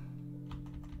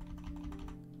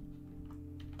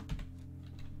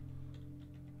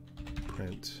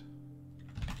 print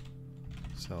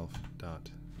self dot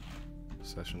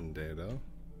session data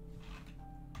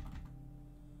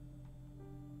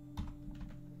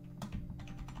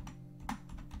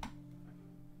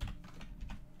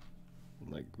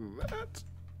like that.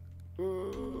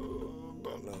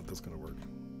 Don't know if that's gonna work.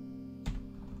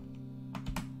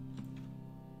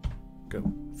 Go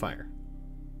fire.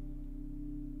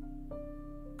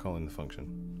 Calling the function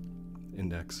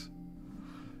index.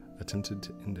 Attempted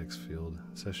to index field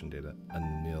session data a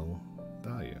nil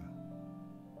value.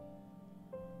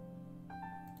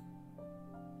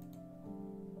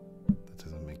 That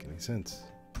doesn't make any sense.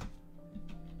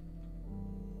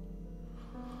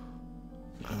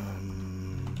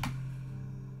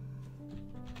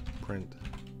 Print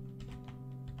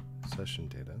session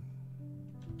data.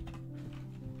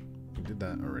 We did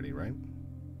that already, right?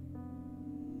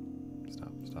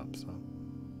 Stop.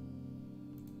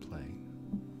 Play.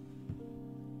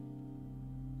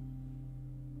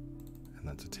 And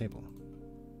that's a table.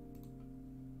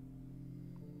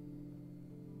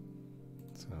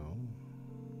 So,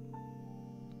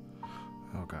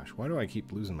 oh gosh, why do I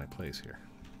keep losing my place here?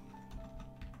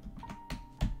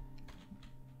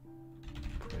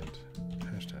 Print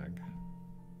hashtag.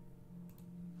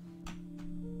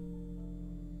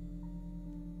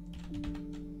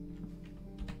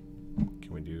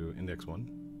 Can we do index 1?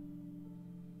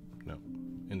 No,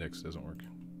 index doesn't work.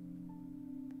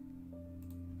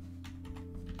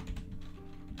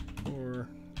 Or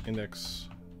index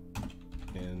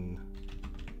in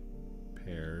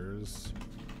Roblox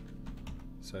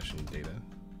session data.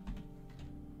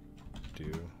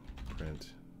 Do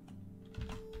print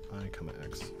I,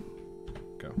 X.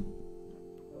 Go.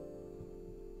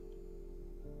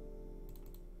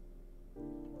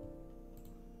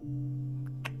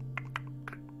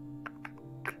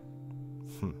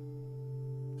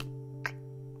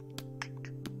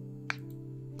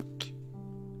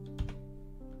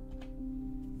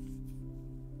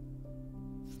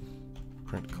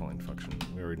 Print calling function.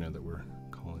 We already know that we're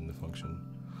calling the function.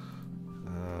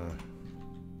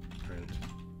 Print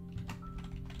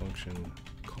function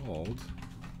called.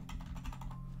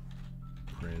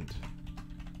 Print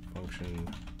function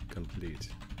complete.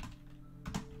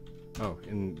 Oh,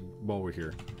 and while we're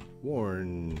here,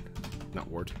 warn, not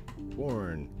wart,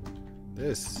 warn.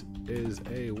 This is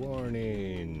a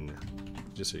warning.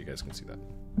 Just so you guys can see that.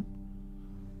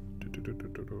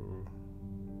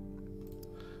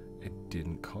 It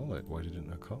didn't call it. Why did it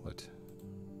not call it?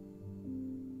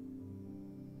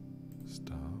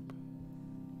 Stop.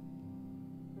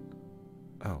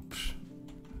 Oh,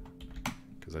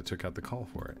 because I took out the call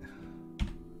for it.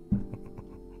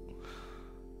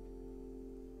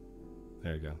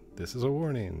 There you go. This is a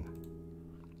warning.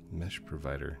 Mesh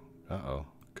provider. Uh-oh.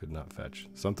 Could not fetch.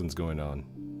 Something's going on.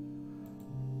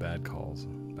 Bad calls.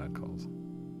 Bad calls.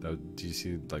 Do you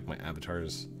see, like, my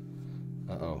avatars?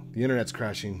 Uh-oh. The internet's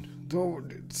crashing. Oh,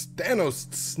 it's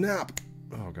Thanos, snap!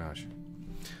 Oh, gosh.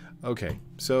 Okay.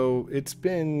 So, it's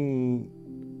been...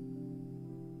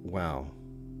 Wow.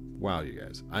 Wow, you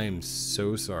guys. I am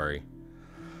so sorry.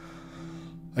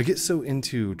 I get so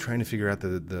into trying to figure out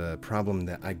the problem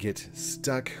that I get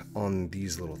stuck on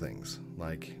these little things.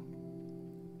 Like,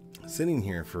 sitting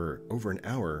here for over an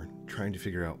hour trying to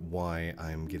figure out why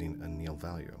I'm getting a nil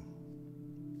value.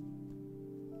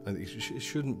 It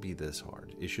shouldn't be this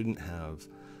hard. It shouldn't have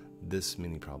this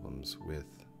many problems with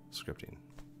scripting.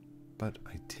 But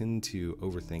I tend to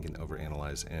overthink and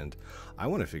overanalyze, and I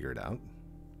want to figure it out.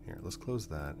 Here, let's close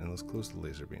that, and let's close the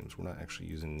laser beams. We're not actually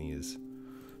using these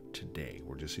today.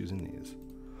 We're just using these.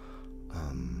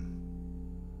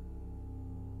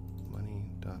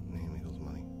 Money.name equals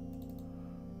money.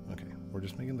 Okay, we're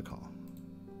just making the call.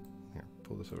 Here,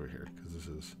 pull this over here, because this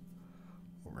is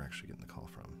what we're actually getting the call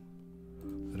from.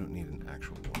 I don't need an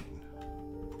actual warning.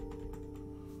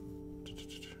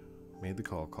 Made the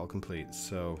call, call complete.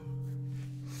 So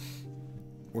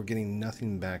we're getting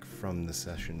nothing back from the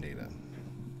session data.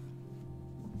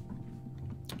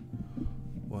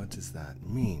 What does that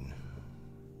mean?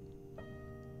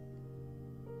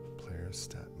 Player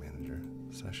stat manager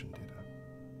session data.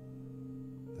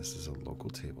 This is a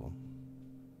local table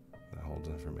that holds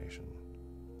information.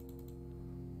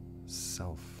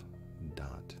 Self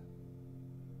dot.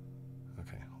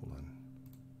 Okay, hold on.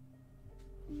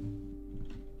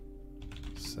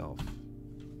 Self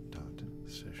dot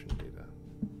session data.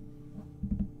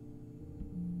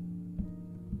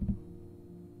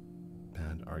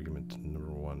 Bad argument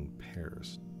number 1,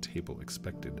 pairs. Table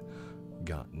expected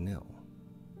got nil.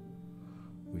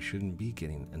 We shouldn't be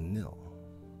getting a nil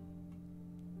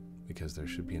because there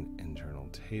should be an internal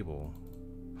table.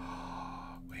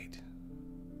 Wait.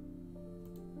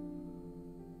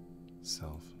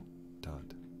 Self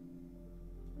dot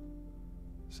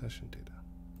session data.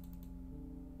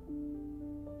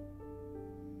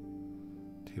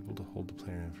 Table to hold the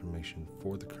player information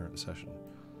for the current session.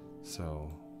 So,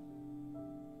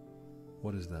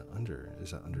 what is that under?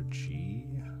 Is that under G?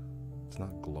 It's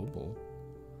not global.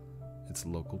 It's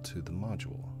local to the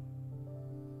module.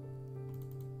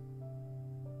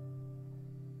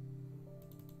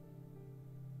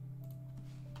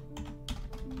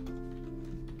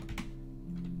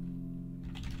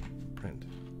 Print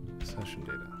session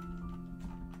data.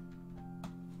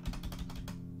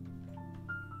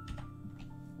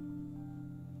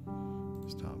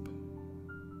 Stop.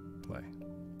 Play.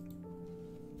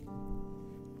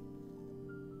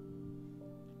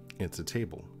 It's a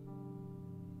table.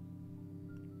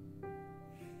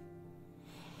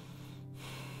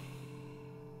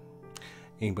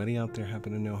 Anybody out there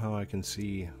happen to know how I can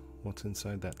see what's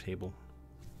inside that table?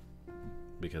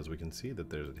 Because we can see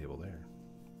that there's a table there.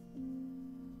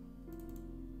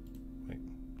 Wait,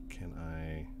 can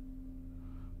I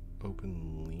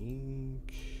open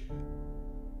link?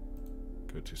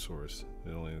 Go to source.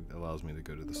 It only allows me to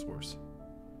go to the source,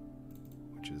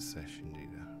 which is session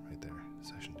data right there.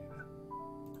 Session data.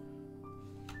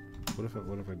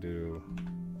 What if I do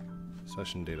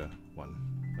session data 1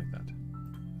 like that?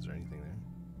 Is there anything there?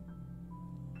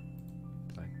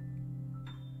 Play.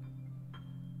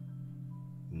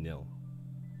 Nil.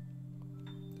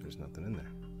 There's nothing in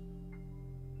there.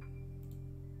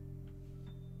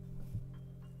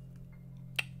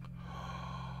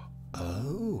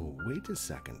 Oh, wait a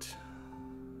second.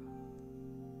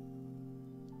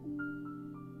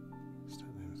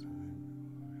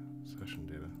 Session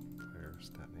data, player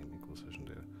stat name equals session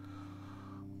data.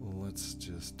 Well, let's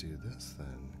just do this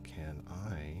then.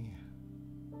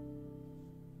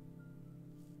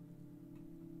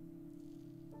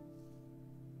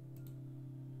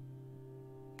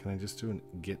 Can I just do an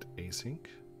get async?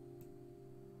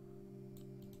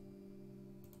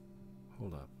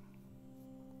 Hold up.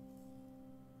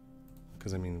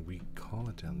 Because I mean, we call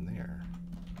it down there.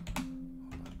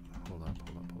 Hold up.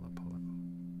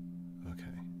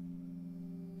 Okay.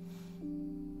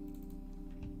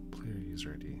 Player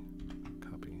user ID,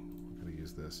 copy. We're gonna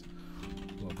use this.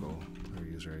 Local player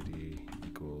user ID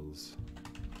equals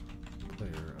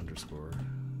player underscore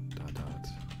dot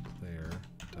player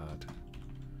dot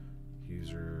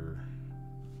user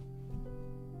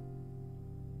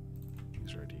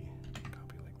ID,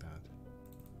 copy like that,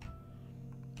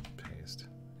 paste,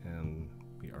 and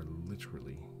we are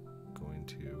literally going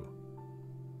to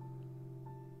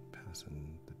pass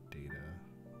in the data.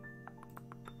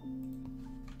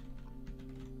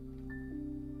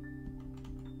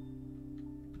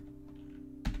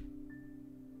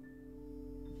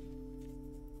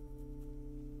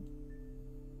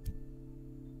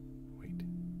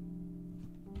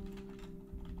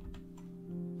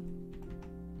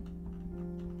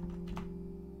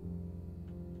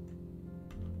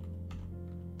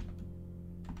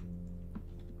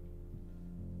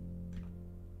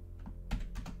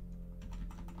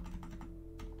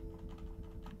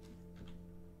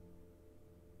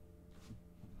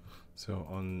 So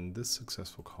on this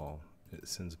successful call, it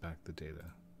sends back the data.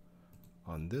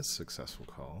 On this successful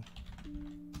call,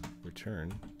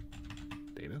 return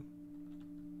data,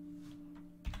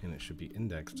 and it should be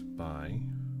indexed by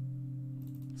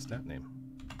stat name,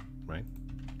 right?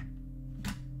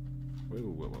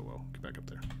 Whoa, get back up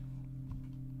there.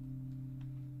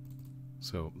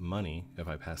 So money, if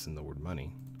I pass in the word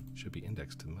money, should be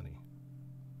indexed to money.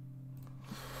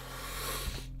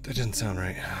 That didn't sound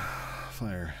right.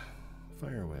 Fire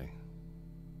away.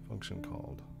 Function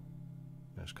called.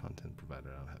 Mesh content provided.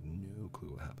 I have no clue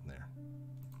what happened there.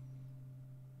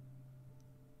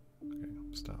 Okay,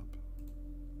 stop.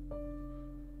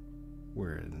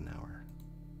 We're at an hour.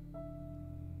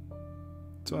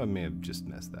 So I may have just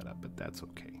messed that up, but that's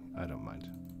okay. I don't mind.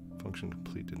 Function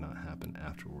complete did not happen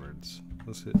afterwards.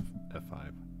 Let's hit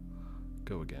F5.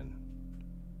 Go again.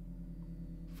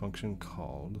 Function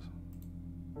called.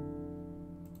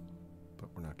 But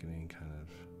we're not getting any kind of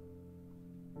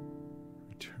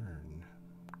return.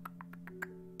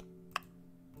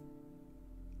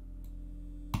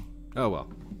 Oh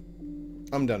well.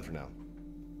 I'm done for now.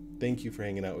 Thank you for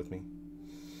hanging out with me.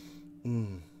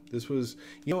 This was,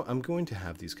 you know, I'm going to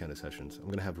have these kind of sessions. I'm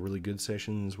going to have really good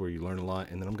sessions where you learn a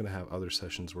lot, and then I'm going to have other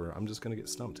sessions where I'm just going to get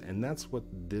stumped. And that's what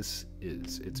this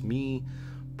is. It's me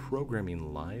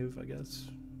programming live, I guess.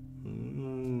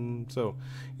 So,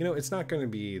 you know, it's not going to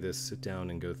be this sit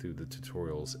down and go through the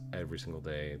tutorials every single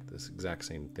day, this exact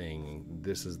same thing.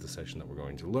 This is the session that we're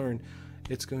going to learn.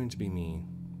 It's going to be me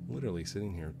literally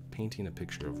sitting here painting a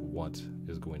picture of what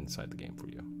is going inside the game for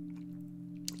you.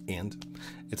 And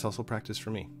it's also practice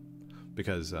for me,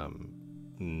 because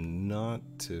not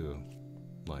to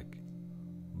like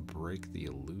break the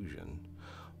illusion,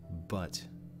 but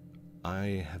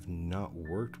I have not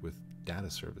worked with data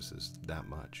services that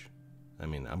much. I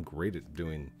mean, I'm great at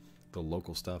doing the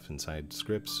local stuff inside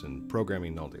scripts and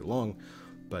programming all day long,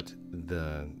 but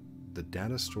the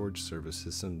data storage service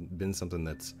has been something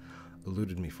that's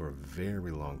eluded me for a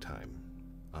very long time.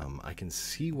 I can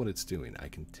see what it's doing. I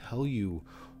can tell you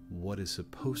what is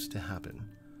supposed to happen.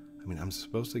 I mean, I'm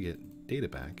supposed to get data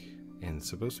back, and it's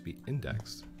supposed to be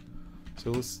indexed.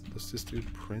 So let's just do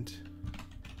print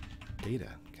data.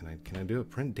 Can I do a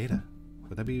print data?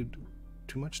 Would that be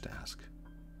too much to ask?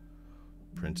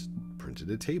 Printed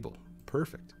a table.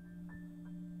 Perfect.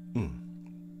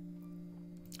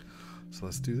 So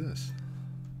let's do this.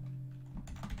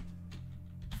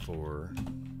 For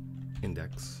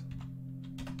index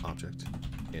object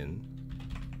in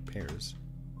pairs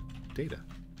data.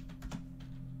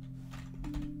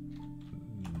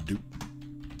 Do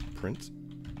print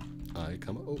I,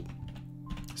 O.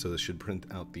 So this should print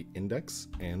out the index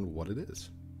and what it is.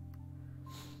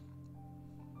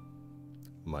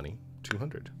 Money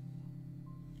 200.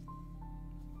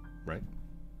 Right?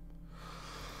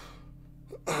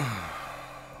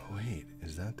 Wait,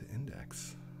 is that the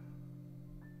index?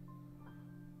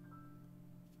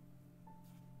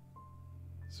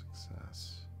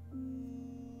 Success.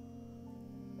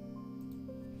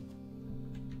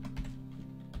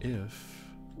 If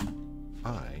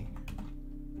I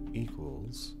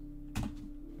equals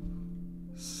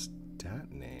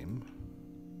stat name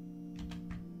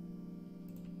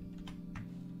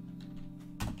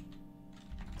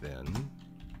then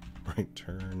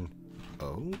return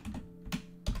O?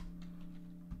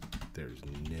 There's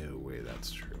no way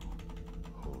that's true.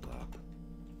 Hold up.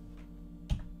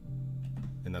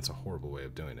 And that's a horrible way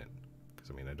of doing it.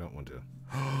 Because, I mean, I don't want to...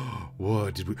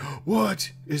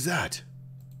 What is that?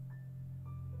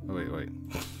 Oh, wait.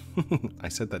 I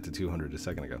set that to 200 a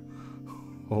second ago.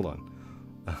 Hold on.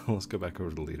 Let's go back over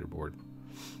to the leaderboard.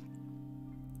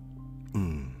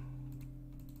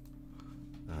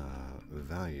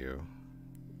 Value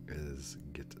is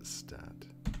get stat.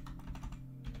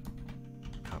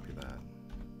 Copy that.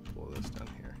 Pull this down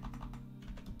here.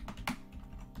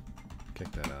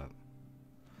 Kick that out.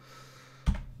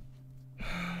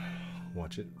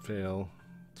 Watch it fail.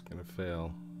 It's gonna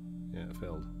fail. Yeah, it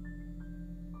failed.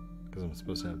 Because I'm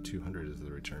supposed to have 200 as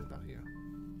the return value,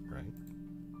 right?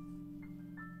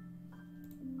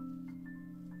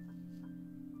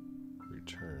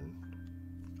 Return.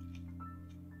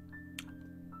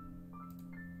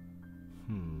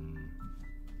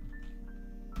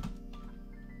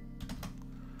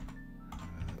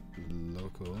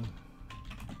 Local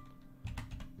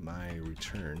my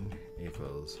return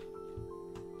equals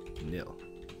nil.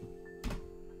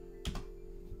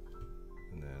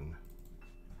 And then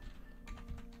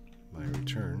my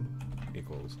return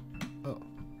equals O.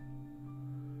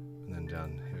 And then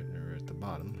down here at the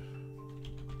bottom,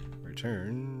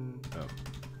 return O.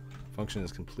 Function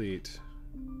is complete.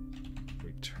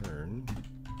 Return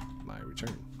my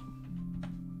return.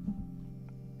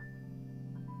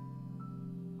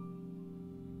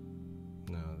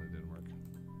 No, that didn't work.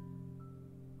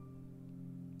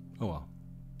 Oh well.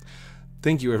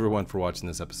 Thank you everyone for watching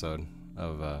this episode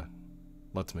of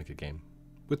Let's Make a Game.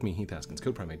 With me, Heath Haskins,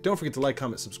 Code Primate. Don't forget to like,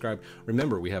 comment, subscribe.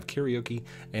 Remember, we have karaoke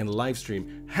and live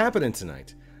stream happening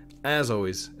tonight. As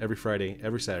always, every Friday,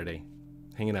 every Saturday,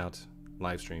 hanging out,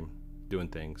 live stream, doing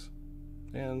things.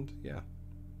 And yeah,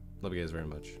 love you guys very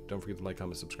much. Don't forget to like,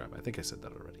 comment, subscribe. I think I said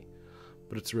that already,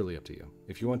 but it's really up to you.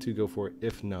 If you want to, go for it.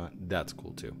 If not, that's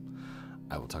cool too.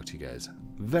 I will talk to you guys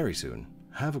very soon.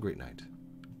 Have a great night.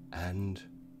 And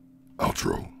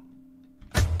outro.